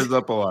just cheers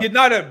up a lot. He's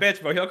not a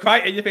bitch, bro. He'll cry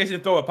in your face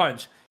and throw a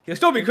punch. He'll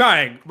still be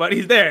crying, but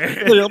he's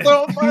there.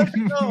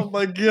 Oh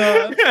my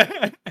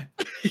god.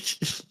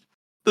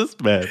 This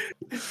man.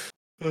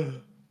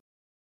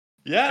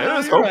 Yeah, There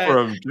is you're hope right. for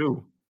him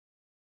too.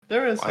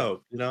 There is Like-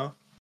 hope, you know.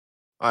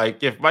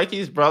 Like if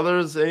Mikey's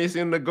brother's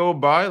anything to go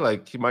by,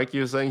 like Mikey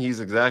was saying, he's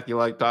exactly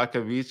like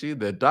Takabichi.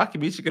 That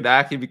Takabichi could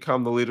actually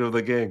become the leader of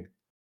the gang.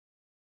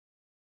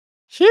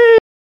 Sheesh.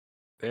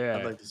 Yeah,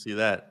 I'd like to see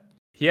that.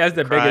 he has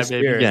the biggest Crybaby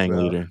spirit, gang bro.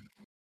 leader.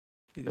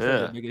 He's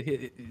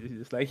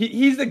just like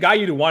he's the guy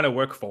you'd want to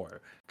work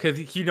for because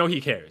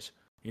he cares.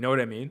 You know what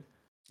I mean?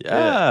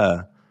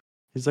 Yeah.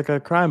 He's like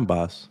a crime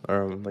boss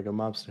or like a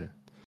mobster.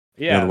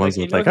 Yeah, the ones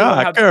he that's like, knows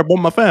I how- care about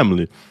my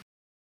family.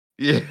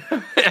 Yeah.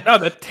 No,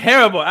 the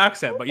terrible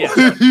accent, but yeah,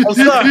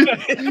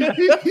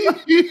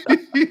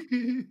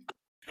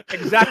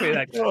 exactly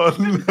like that. Oh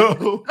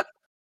no.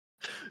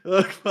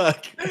 Oh,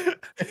 fuck.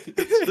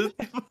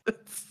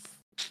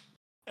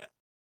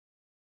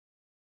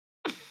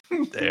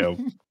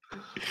 Damn.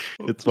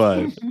 It's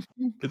fine.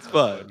 It's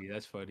fine. Funny,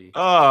 that's funny.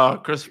 Oh,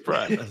 Chris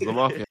Pratt as the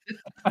mafia.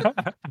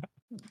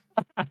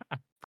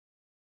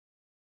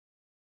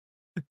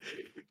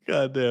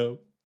 God damn.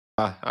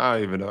 I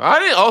don't even know. I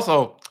didn't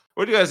also.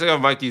 What do you guys think of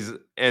Mikey's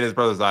and his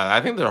brother's eyes?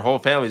 I think their whole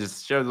family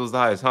just shared those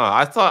eyes, huh?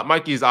 I thought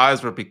Mikey's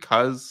eyes were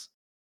because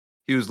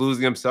he was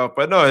losing himself,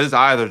 but no, his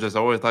eyes are just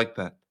always like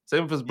that.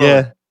 Same with his brother.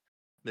 Yeah.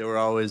 They were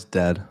always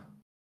dead.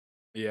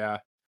 Yeah,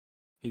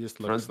 he just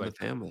Friends looks of like the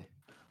family.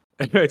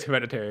 it's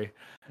hereditary.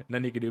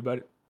 Nothing you can do about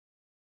it.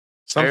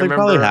 Something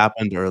probably remember-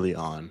 happened early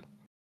on.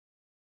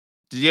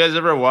 Did you guys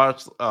ever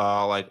watch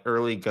like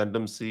early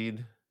Gundam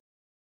Seed?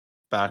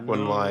 Back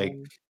when like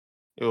No.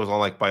 it was on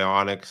like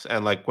Bionics,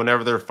 and like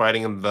whenever they're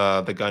fighting in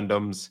the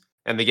Gundams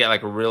and they get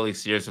like really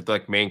serious with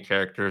like main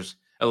characters,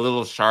 a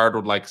little shard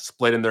would like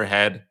split in their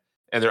head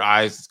and their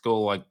eyes just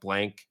go like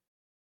blank.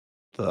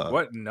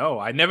 What? No,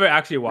 I never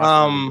actually watched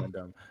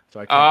Gundam, so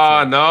I can't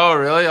Oh say. no,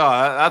 really? Oh,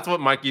 that's what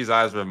Mikey's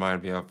eyes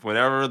remind me of.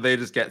 Whenever they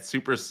just get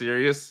super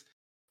serious,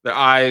 their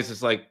eyes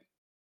just like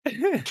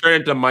turn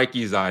into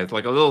Mikey's eyes,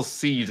 like a little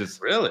seed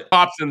just Really?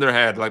 pops in their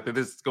head, like they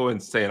just go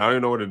insane. I don't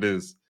even know what it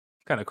is.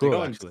 Kind of They cool,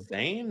 go actually.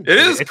 insane? It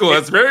is cool.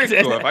 It's very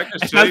cool. If I can show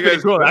That's you pretty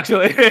guys, cool,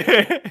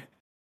 actually.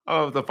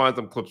 I'll have to find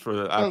some clips for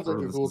it Sounds after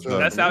like a this cool is job.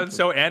 done. That sounds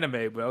so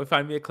anime, bro.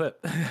 Find me a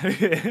clip.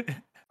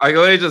 Like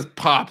it just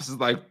pops,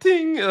 it's like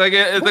ting, like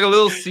it's like a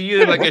little seed,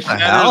 and like What it the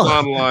shatters hell?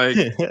 on like.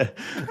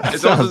 That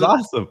It's sounds also-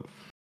 awesome.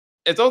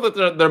 It's all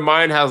that their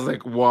mind has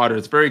like water.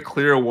 It's very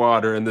clear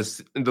water, and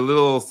the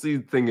little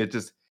seed thing, it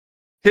just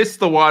hits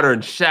the water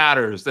and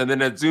shatters, and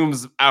then it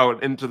zooms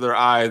out into their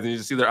eyes, and you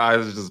just see their eyes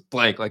are just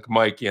blank, like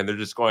Mikey, and they're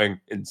just going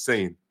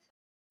insane.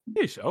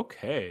 Yeesh,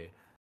 okay.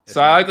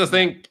 So I like to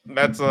think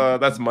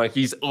that's Mike.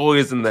 He's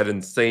always in that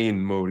insane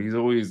mode. He's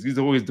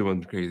always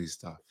doing crazy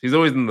stuff. He's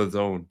always in the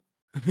zone.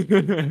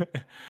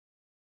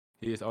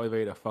 He's always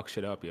ready to fuck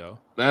shit up, yo.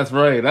 That's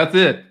right. That's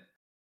it.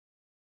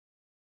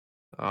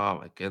 Oh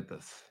my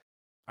goodness.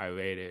 I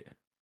rate it.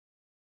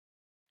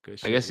 Good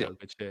shit. I guess yo, yeah.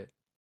 good shit.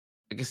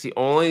 I guess the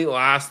only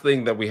last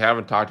thing that we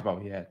haven't talked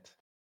about yet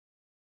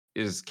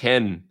is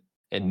Ken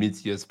and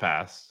Mitsuya's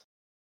past.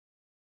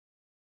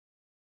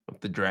 Of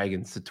the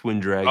dragons, the twin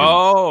dragons.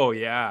 Oh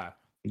yeah,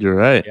 You're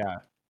right. yeah.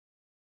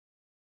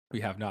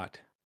 We have not.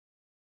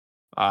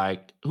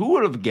 Like, who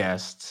would have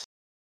guessed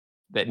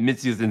that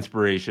Mitsuya's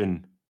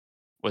inspiration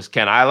was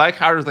Ken? I like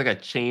how there's like a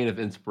chain of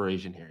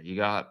inspiration here. You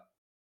got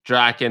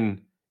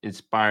Draken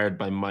inspired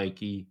by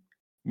Mikey,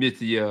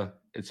 Mitsuya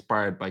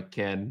inspired by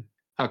Ken,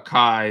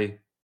 Hakai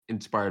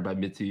inspired by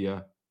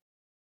Mitsuya.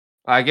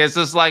 I guess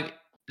it's like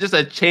just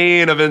a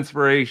chain of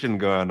inspiration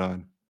going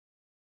on.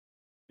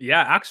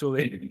 Yeah,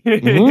 actually.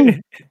 Mhm.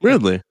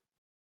 Weirdly.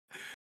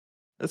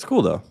 That's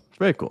cool though. It's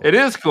very cool. It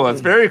is cool. It's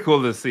very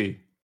cool to see.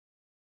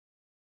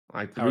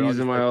 Like the How are all these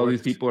reason why all these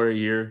reports? people are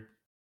here.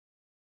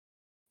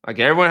 Like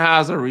everyone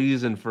has a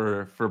reason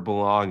for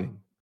belonging.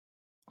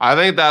 I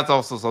think that's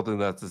also something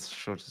that this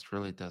show just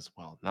really does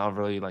well. Not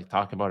really like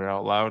talking about it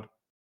out loud.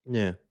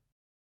 Yeah,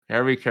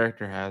 Every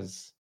character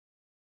has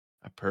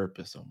a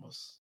purpose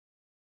almost.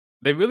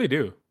 They really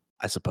do.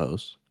 I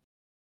suppose.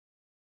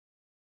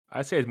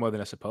 I'd say it's more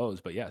than I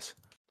suppose, but yes.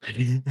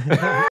 And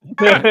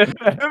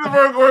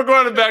we're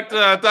going back to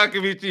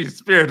Takemichi's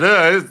spirit.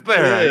 It's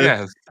there, Yes.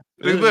 yes.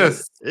 It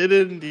exists. It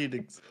indeed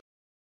exists.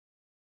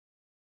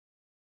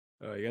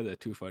 Oh, you guys are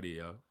too funny,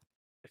 yo.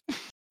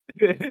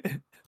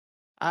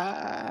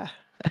 Ah.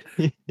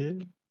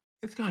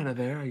 It's kind of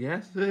there, I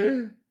guess.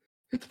 It's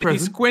If you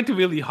present. squint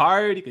really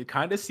hard, you can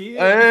kind of see it.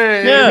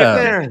 Hey,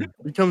 Yeah. it's there.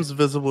 Becomes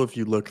visible if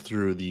you look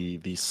through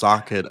the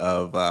socket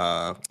of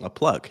a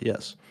plug.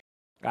 Yes.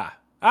 Makes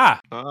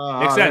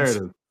There sense.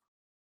 it is.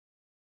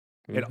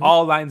 It Mhm.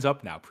 all lines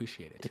up now.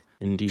 Appreciate it.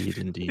 Indeed,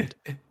 indeed.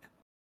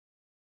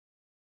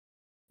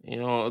 You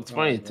know, it's Oh,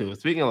 funny man. too.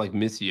 Speaking of like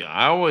Misia,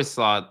 I always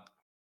thought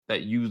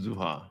that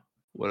Yuzuha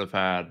would have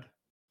had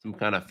some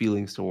kind of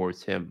feelings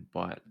towards him,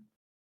 but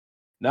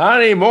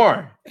not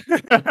anymore.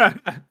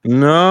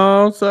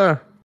 No, sir.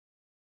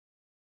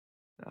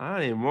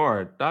 Not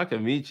anymore.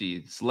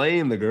 Takemichi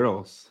slaying the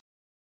girls.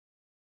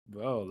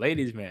 Bro,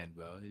 ladies man,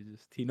 bro.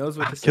 He knows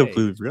what I to say.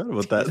 completely forgot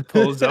about He that. just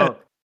pulls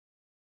up.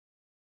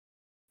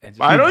 And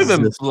But I don't even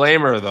exists.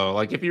 blame her though.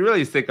 Like if you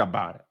really think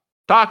about it,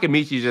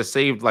 Takemichi just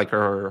saved like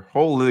her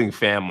whole living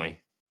family.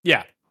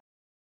 yeah,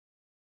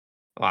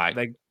 Like,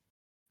 like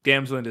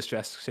damsel in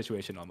distress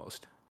situation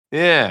almost.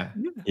 yeah.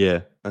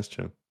 Yeah, that's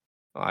true.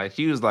 Like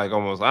she was like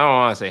almost, I don't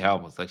want to say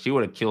helpless. Like she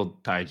would have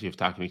killed Taiji if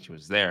Takemichi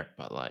was there,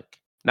 but like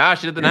now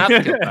she didn't have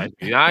to kill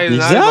Taiji. Now he's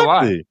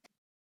alive. Exactly.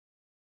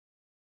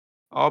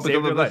 All Saved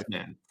because her of this life.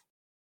 man.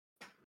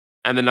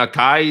 And then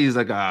Nakai, he's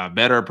like a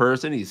better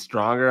person. He's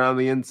stronger on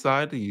the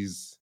inside.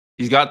 He's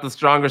got the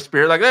stronger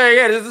spirit. Like, there,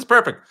 yeah, this is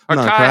perfect.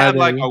 Nakai had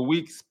like baby. a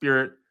weak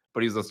spirit,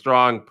 but he's a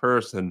strong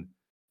person.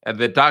 And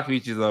then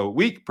Takemichi is a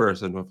weak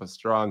person with a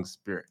strong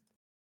spirit.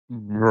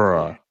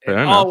 Bruh. It Fair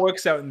all enough.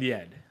 works out in the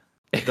end.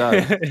 It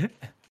does.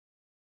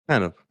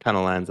 Kind of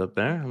lines up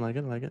there. I like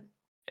it.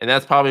 And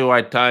that's probably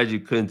why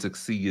Taiji couldn't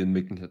succeed in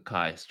making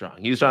Hakai strong.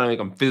 He was trying to make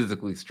him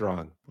physically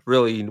strong.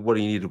 Really, what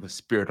he needed was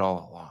spirit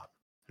all along.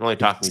 And only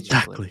Takemichi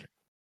Exactly.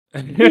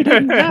 You He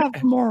didn't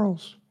have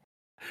morals.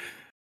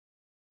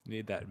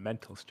 Need that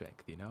mental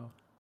strength, you know?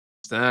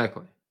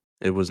 Exactly.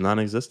 It was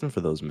non-existent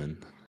for those men.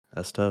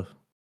 That's tough.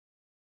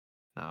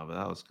 No, but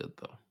that was good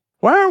though.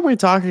 Why aren't we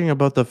talking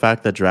about the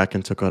fact that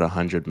Draken took out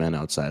 100 men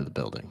outside the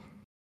building?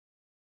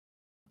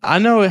 I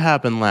know it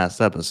happened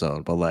last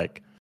episode, but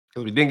like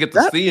Because we didn't get to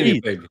that see feat,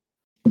 anything.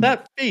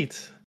 that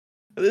feat,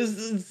 this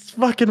is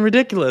fucking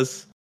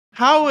ridiculous.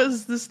 How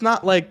is this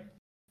not like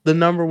the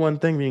number one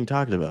thing being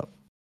talked about?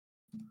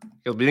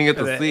 Because we didn't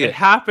get to see It it.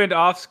 happened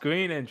off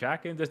screen and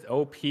Draken just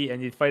OP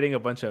and you're fighting a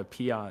bunch of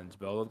peons,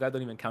 bro. Those guys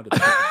don't even count as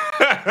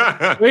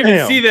people. We don't even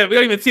Damn. see them. We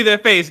don't even see their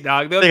face,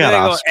 dog. They got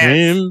off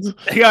ants. screens.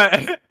 They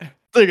got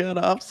They got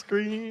off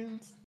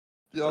screens.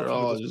 They're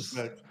all just,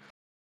 they're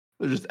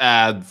just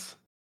ads.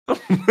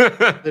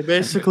 They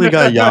basically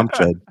got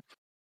Yamcha.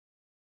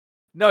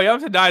 No,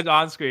 Yamcha dies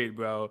on screen,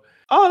 bro.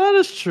 Oh, that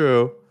is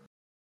true.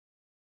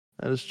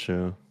 That is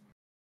true.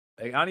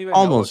 Like, I don't even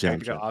Almost know what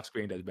character Yamcha. got off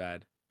screen does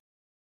bad.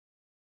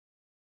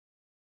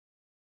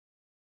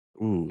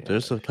 Ooh, Yeah.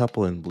 there's a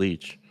couple in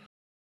Bleach.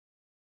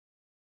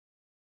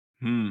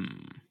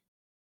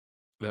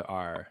 There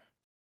are.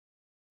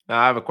 Now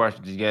I have a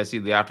question. Did you guys see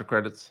the after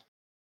credits?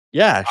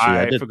 Yeah, actually,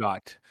 I I did.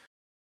 forgot.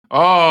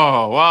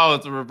 Oh, wow,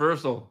 it's a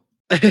reversal.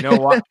 You know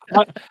what?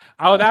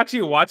 I was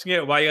actually watching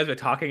it while you guys were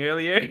talking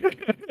earlier.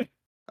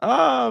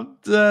 Oh, I'm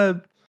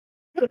dead.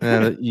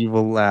 And the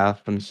evil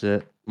laugh and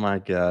shit. My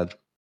God.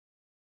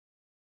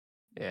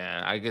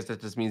 Yeah, I guess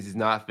that just means he's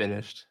not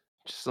finished.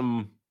 Just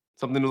something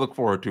to look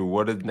forward to.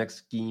 What his next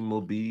scheme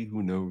will be,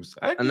 who knows?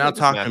 I And do now like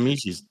this match.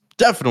 Takamichi's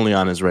definitely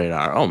on his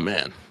radar. Oh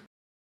man.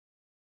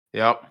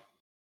 Yep.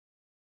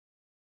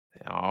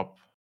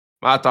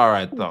 That's all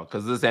right though,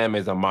 because this anime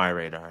is on my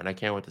radar, and I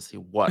can't wait to see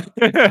what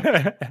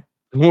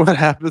What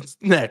happens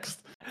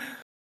next?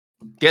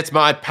 gets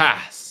my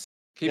pass.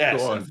 Keep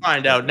Yes, going. and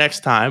find out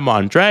next time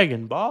on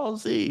Dragon Ball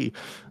Z.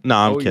 No,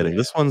 I'm Oh, kidding. yeah.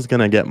 This one's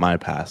gonna get my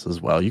pass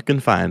as well. You can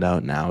find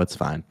out now. It's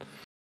fine.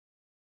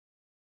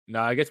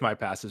 No, it gets my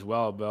pass as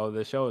well, bro.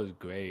 The show is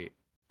great.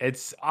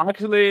 It's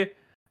actually,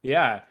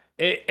 yeah,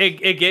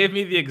 it gave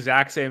me the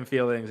exact same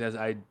feelings as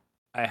I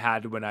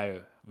had when I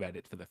read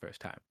it for the first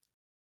time.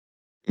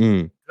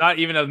 Not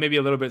even maybe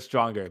a little bit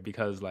stronger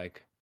because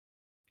like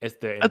it's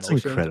the That's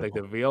emotions, like the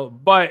incredible. real.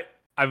 But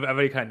I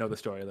already kind of know the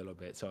story a little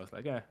bit, so it's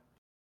like, yeah.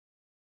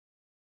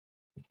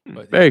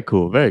 But, yeah. Very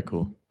cool. Very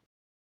cool.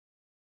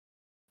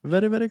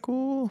 Very, very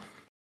cool.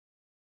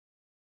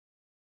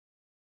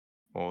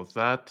 Well, with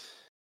that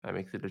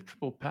makes it a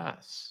triple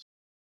pass.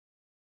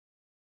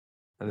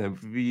 And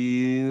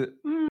then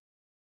I'm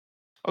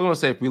gonna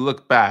say if we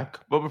look back,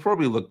 but before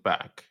we look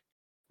back,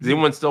 is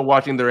anyone still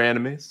watching their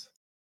animes?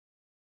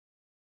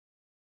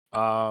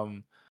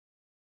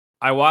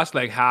 I watched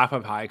like half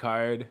of High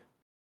Card.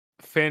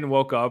 Finn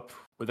woke up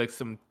with like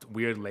some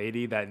weird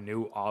lady that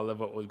knew all of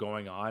what was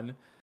going on.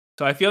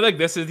 So I feel like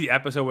this is the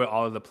episode where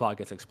all of the plot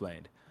gets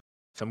explained.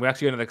 So I'm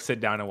actually gonna like sit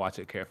down and watch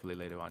it carefully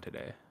later on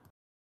today.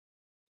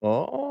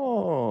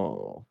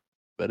 Oh,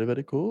 very,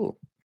 very cool.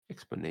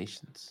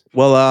 Explanations.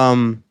 Well,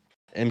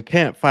 in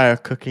Campfire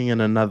Cooking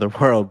in Another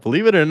World,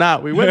 believe it or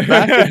not, we went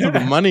back into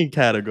the money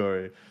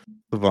category,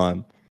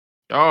 Savon.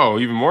 Oh,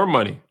 even more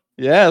money.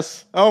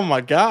 Yes. Oh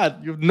my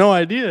God, you have no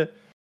idea.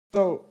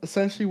 So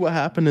essentially, what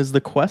happened is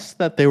the quest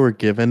that they were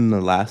given in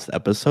the last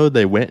episode,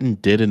 they went and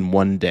did in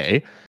one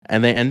day,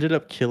 and they ended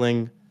up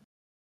killing.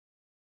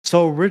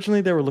 So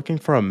originally, they were looking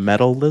for a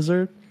metal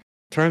lizard.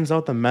 Turns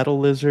out the metal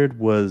lizard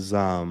was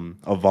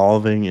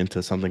evolving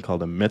into something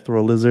called a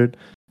mithril lizard.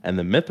 And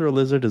the mithril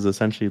lizard is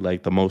essentially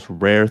like the most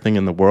rare thing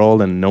in the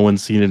world, and no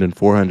one's seen it in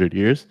 400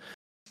 years.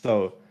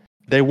 So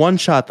they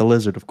one-shot the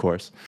lizard, of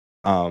course,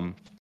 and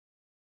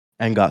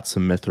got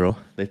some mithril.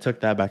 They took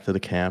that back to the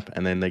camp,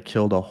 and then they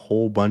killed a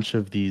whole bunch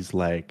of these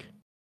like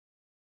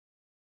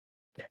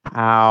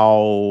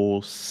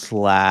cow/bull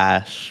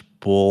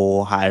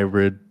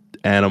hybrid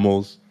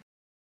animals,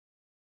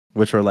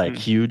 which are like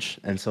huge,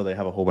 and so they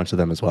have a whole bunch of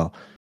them as well.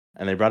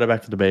 And they brought it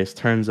back to the base.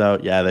 Turns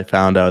out, yeah, they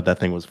found out that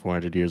thing was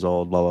 400 years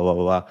old, blah, blah, blah,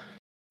 blah, blah.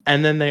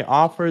 And then they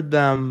offered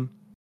them,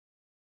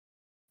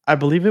 I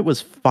believe it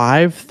was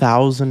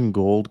 5,000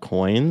 gold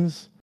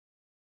coins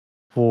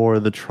for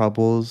the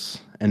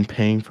troubles and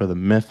paying for the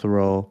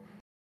mithril.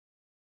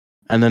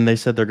 And then they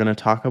said they're going to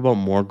talk about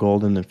more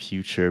gold in the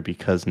future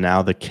because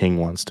now the king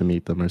wants to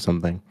meet them or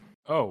something.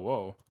 Oh,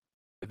 whoa.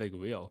 A big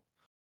wheel.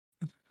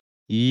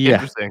 Yeah.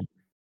 Interesting.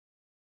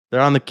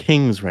 They're on the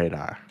king's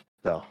radar.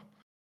 So,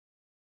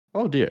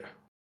 oh dear.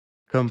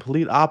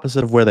 Complete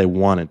opposite of where they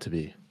wanted to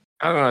be.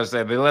 I was gonna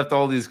say they left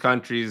all these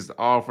countries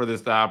all for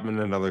this to happen in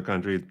another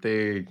country.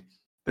 They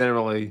didn't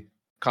really They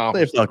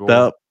accomplish the fucked goal.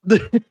 up. They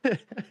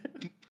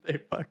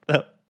fucked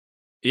up.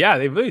 Yeah,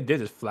 they really did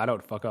just flat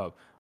out fuck up.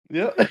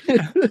 Yeah,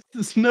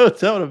 there's no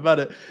doubt about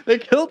it. They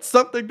killed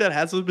something that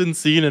hasn't been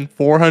seen in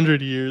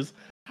 400 years.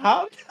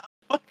 How did they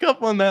fuck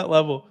up on that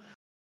level?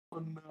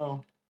 Oh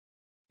no.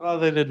 Well,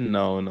 they didn't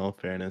know, in all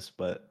fairness,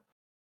 but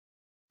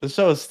the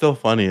show is still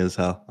funny as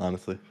hell,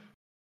 honestly.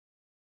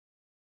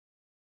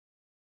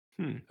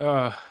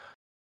 Okay,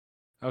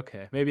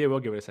 maybe I will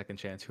give it a second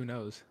chance. Who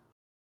knows?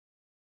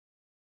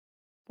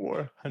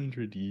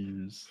 400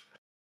 years.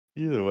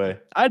 Either way,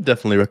 I'd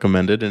definitely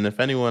recommend it. And if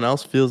anyone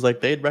else feels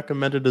like they'd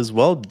recommend it as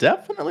well,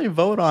 definitely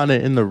vote on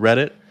it in the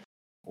Reddit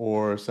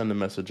or send a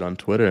message on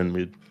Twitter and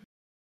we'd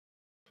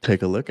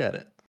take a look at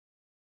it.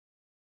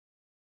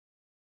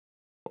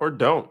 Or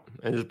don't,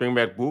 and just bring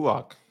back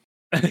Bullock.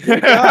 God.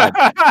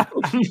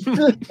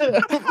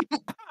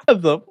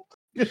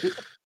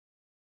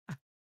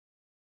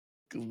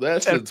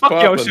 That shit's Fuck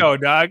your popping. show,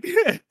 dog.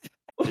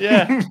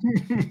 Yeah,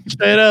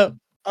 straight up.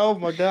 Oh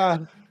my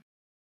God.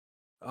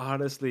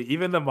 Honestly,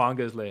 even the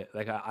manga's lit.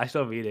 Like I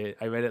still read it.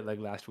 I read it like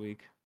last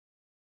week.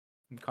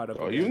 I'm caught up.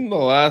 Oh, again. even the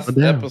last Oh,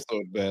 damn.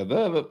 episode, man.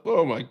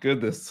 Oh my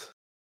goodness.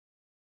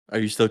 Are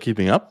you still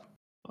keeping up?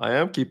 I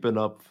am keeping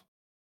up.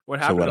 What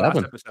So happened what in the last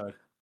happened? episode?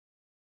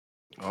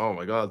 Oh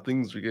my god,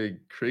 things are getting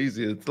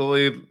crazy. It's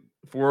only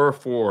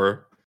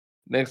 4-4.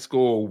 Next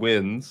goal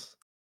wins.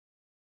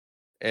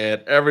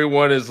 And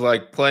everyone is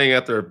like playing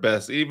at their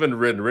best. Even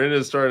Rin. Rin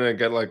is starting to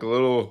get like a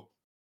little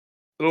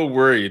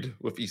worried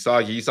with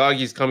Isagi.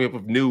 Isagi's coming up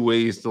with new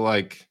ways to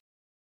like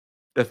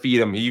defeat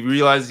him. He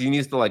realizes he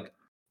needs to like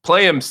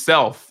play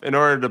himself in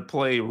order to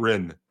play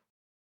Rin.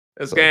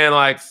 It's getting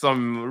like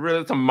some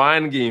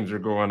mind games are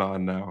going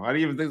on now. I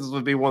didn't even think this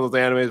would be one of those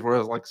animes where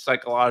it's like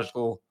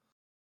psychological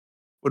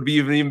would be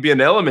even be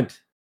an element.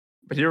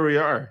 But here we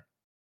are.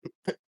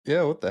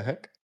 Yeah, what the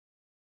heck?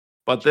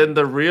 But then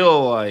the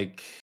real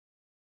like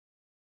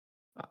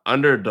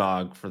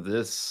underdog for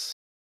this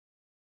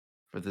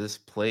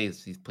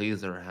plays, these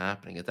plays that are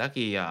happening. It's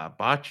actually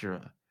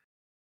Bachira.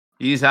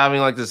 He's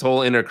having like this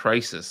whole inner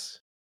crisis.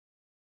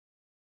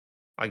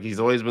 Like he's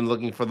always been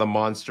looking for the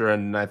monster,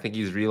 and I think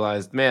he's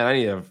realized, man, I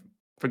need to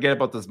forget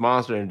about this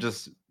monster and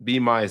just be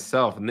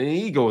myself. And then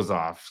he goes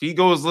off. He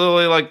goes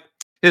literally like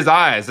his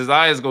eyes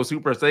go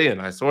Super Saiyan,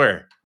 I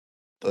swear.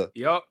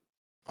 Yup.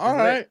 All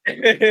right.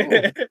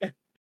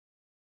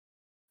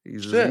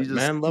 He's Shit, just,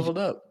 man, leveled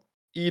up.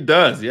 He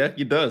does, yeah,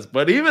 he does.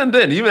 But even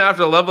then, even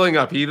after leveling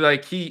up, he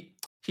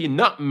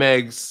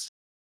nutmegs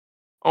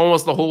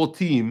almost the whole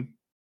team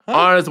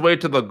on his way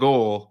to the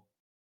goal.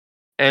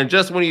 And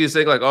just when you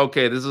think like,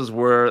 okay, this is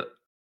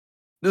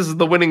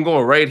the winning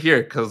goal right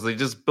here, because they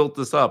just built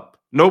this up.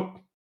 Nope.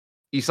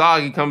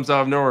 Isagi comes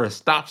out of nowhere,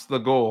 stops the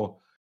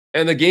goal,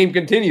 and the game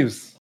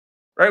continues.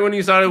 Right when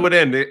you thought it would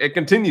end, it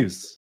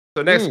continues.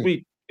 So next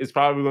week is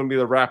probably going to be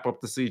the wrap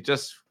up to see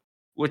just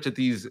which of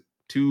these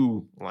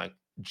two like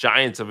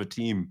giants of a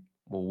team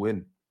will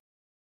win.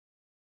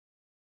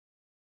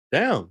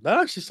 Damn, that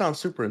actually sounds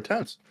super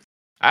intense.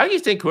 I actually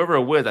think whoever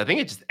wins, I think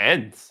it just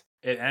ends.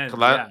 It ends.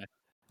 Yeah.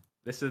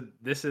 This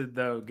is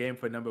the game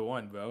for number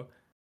one, bro.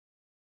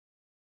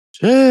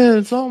 Shit,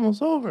 it's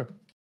almost over.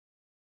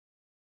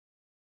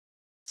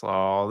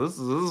 So this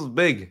is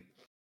big.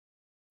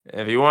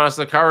 If you want us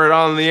to cover it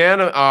on the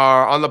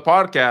on the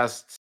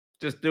podcast,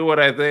 just do what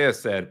Isaiah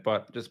said,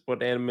 but just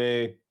put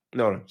anime.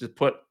 No, just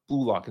put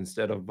Blue Lock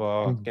instead of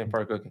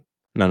Campfire Cooking.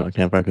 No,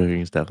 Campfire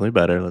Cooking is definitely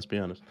better. Let's be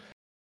honest.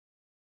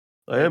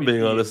 I am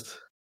being honest.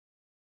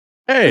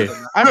 Hey,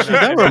 actually,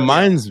 that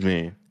reminds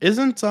me.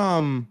 Isn't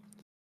a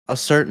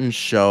certain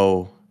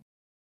show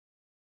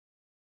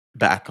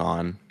back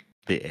on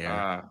the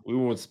air? We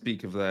won't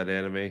speak of that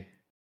anime.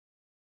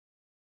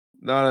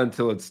 Not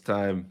until it's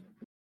time.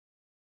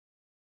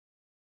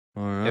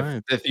 All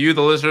right. If you,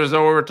 the listeners,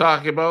 know what we're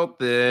talking about,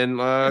 then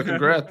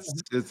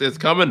congrats. It's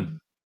coming.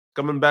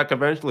 Coming back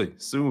eventually.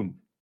 Soon.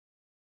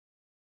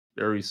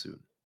 Very soon.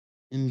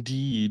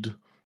 Indeed.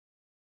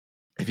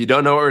 If you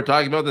don't know what we're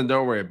talking about, then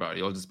don't worry about it.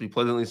 You'll just be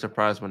pleasantly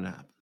surprised when it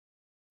happens.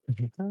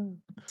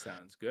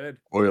 Sounds good.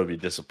 Or you'll be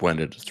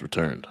disappointed it's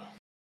returned.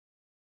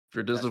 If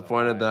you're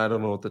disappointed, then I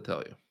don't know what to tell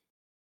you.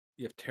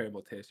 You have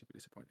terrible taste if you're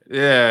disappointed.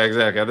 Yeah,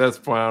 exactly. At this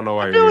point, I don't know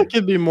why I you're feel here. like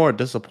you'd be more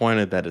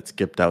disappointed that it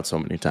skipped out so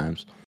many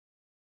times.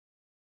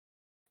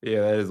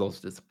 Yeah, that is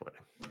also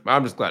disappointing.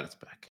 I'm just glad it's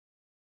back.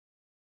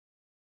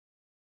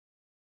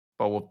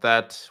 But with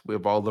that, we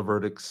have all the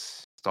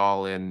verdicts. It's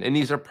all in.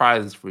 Any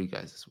surprises for you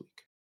guys this week?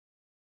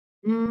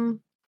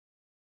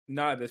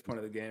 Not at this point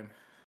of the game.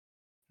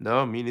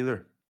 No, me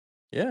neither.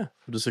 Yeah,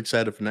 I'm just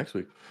excited for next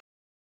week.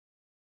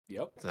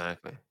 Yep.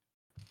 Exactly.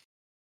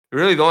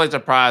 Really, the only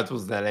surprise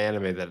was that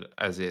anime that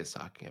Isaiah is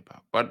talking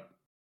about. But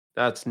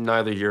that's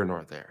neither here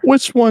nor there.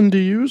 Which one do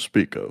you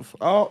speak of?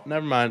 Oh,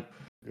 never mind.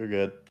 You're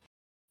good.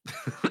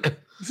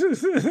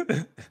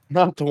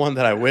 Not the one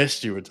that I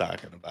wished you were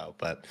talking about,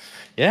 but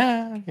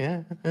yeah,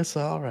 it's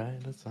all right.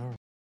 It's all right.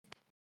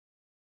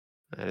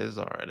 That is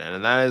all right,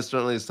 and that is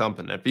certainly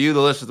something. If you,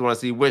 the listeners, want to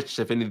see which,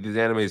 if any of these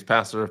animes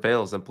pass or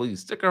fails, then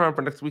please stick around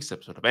for next week's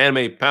episode of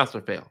Anime Pass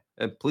or Fail.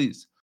 And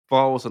please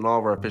follow us on all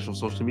of our official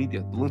social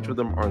media. The links for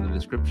them are in the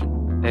description.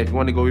 And if you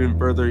want to go even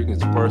further, you can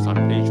support us on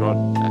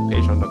Patreon at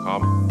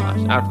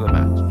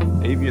patreon.com/afterthematch.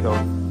 And if you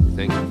don't,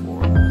 thank you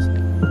for listening.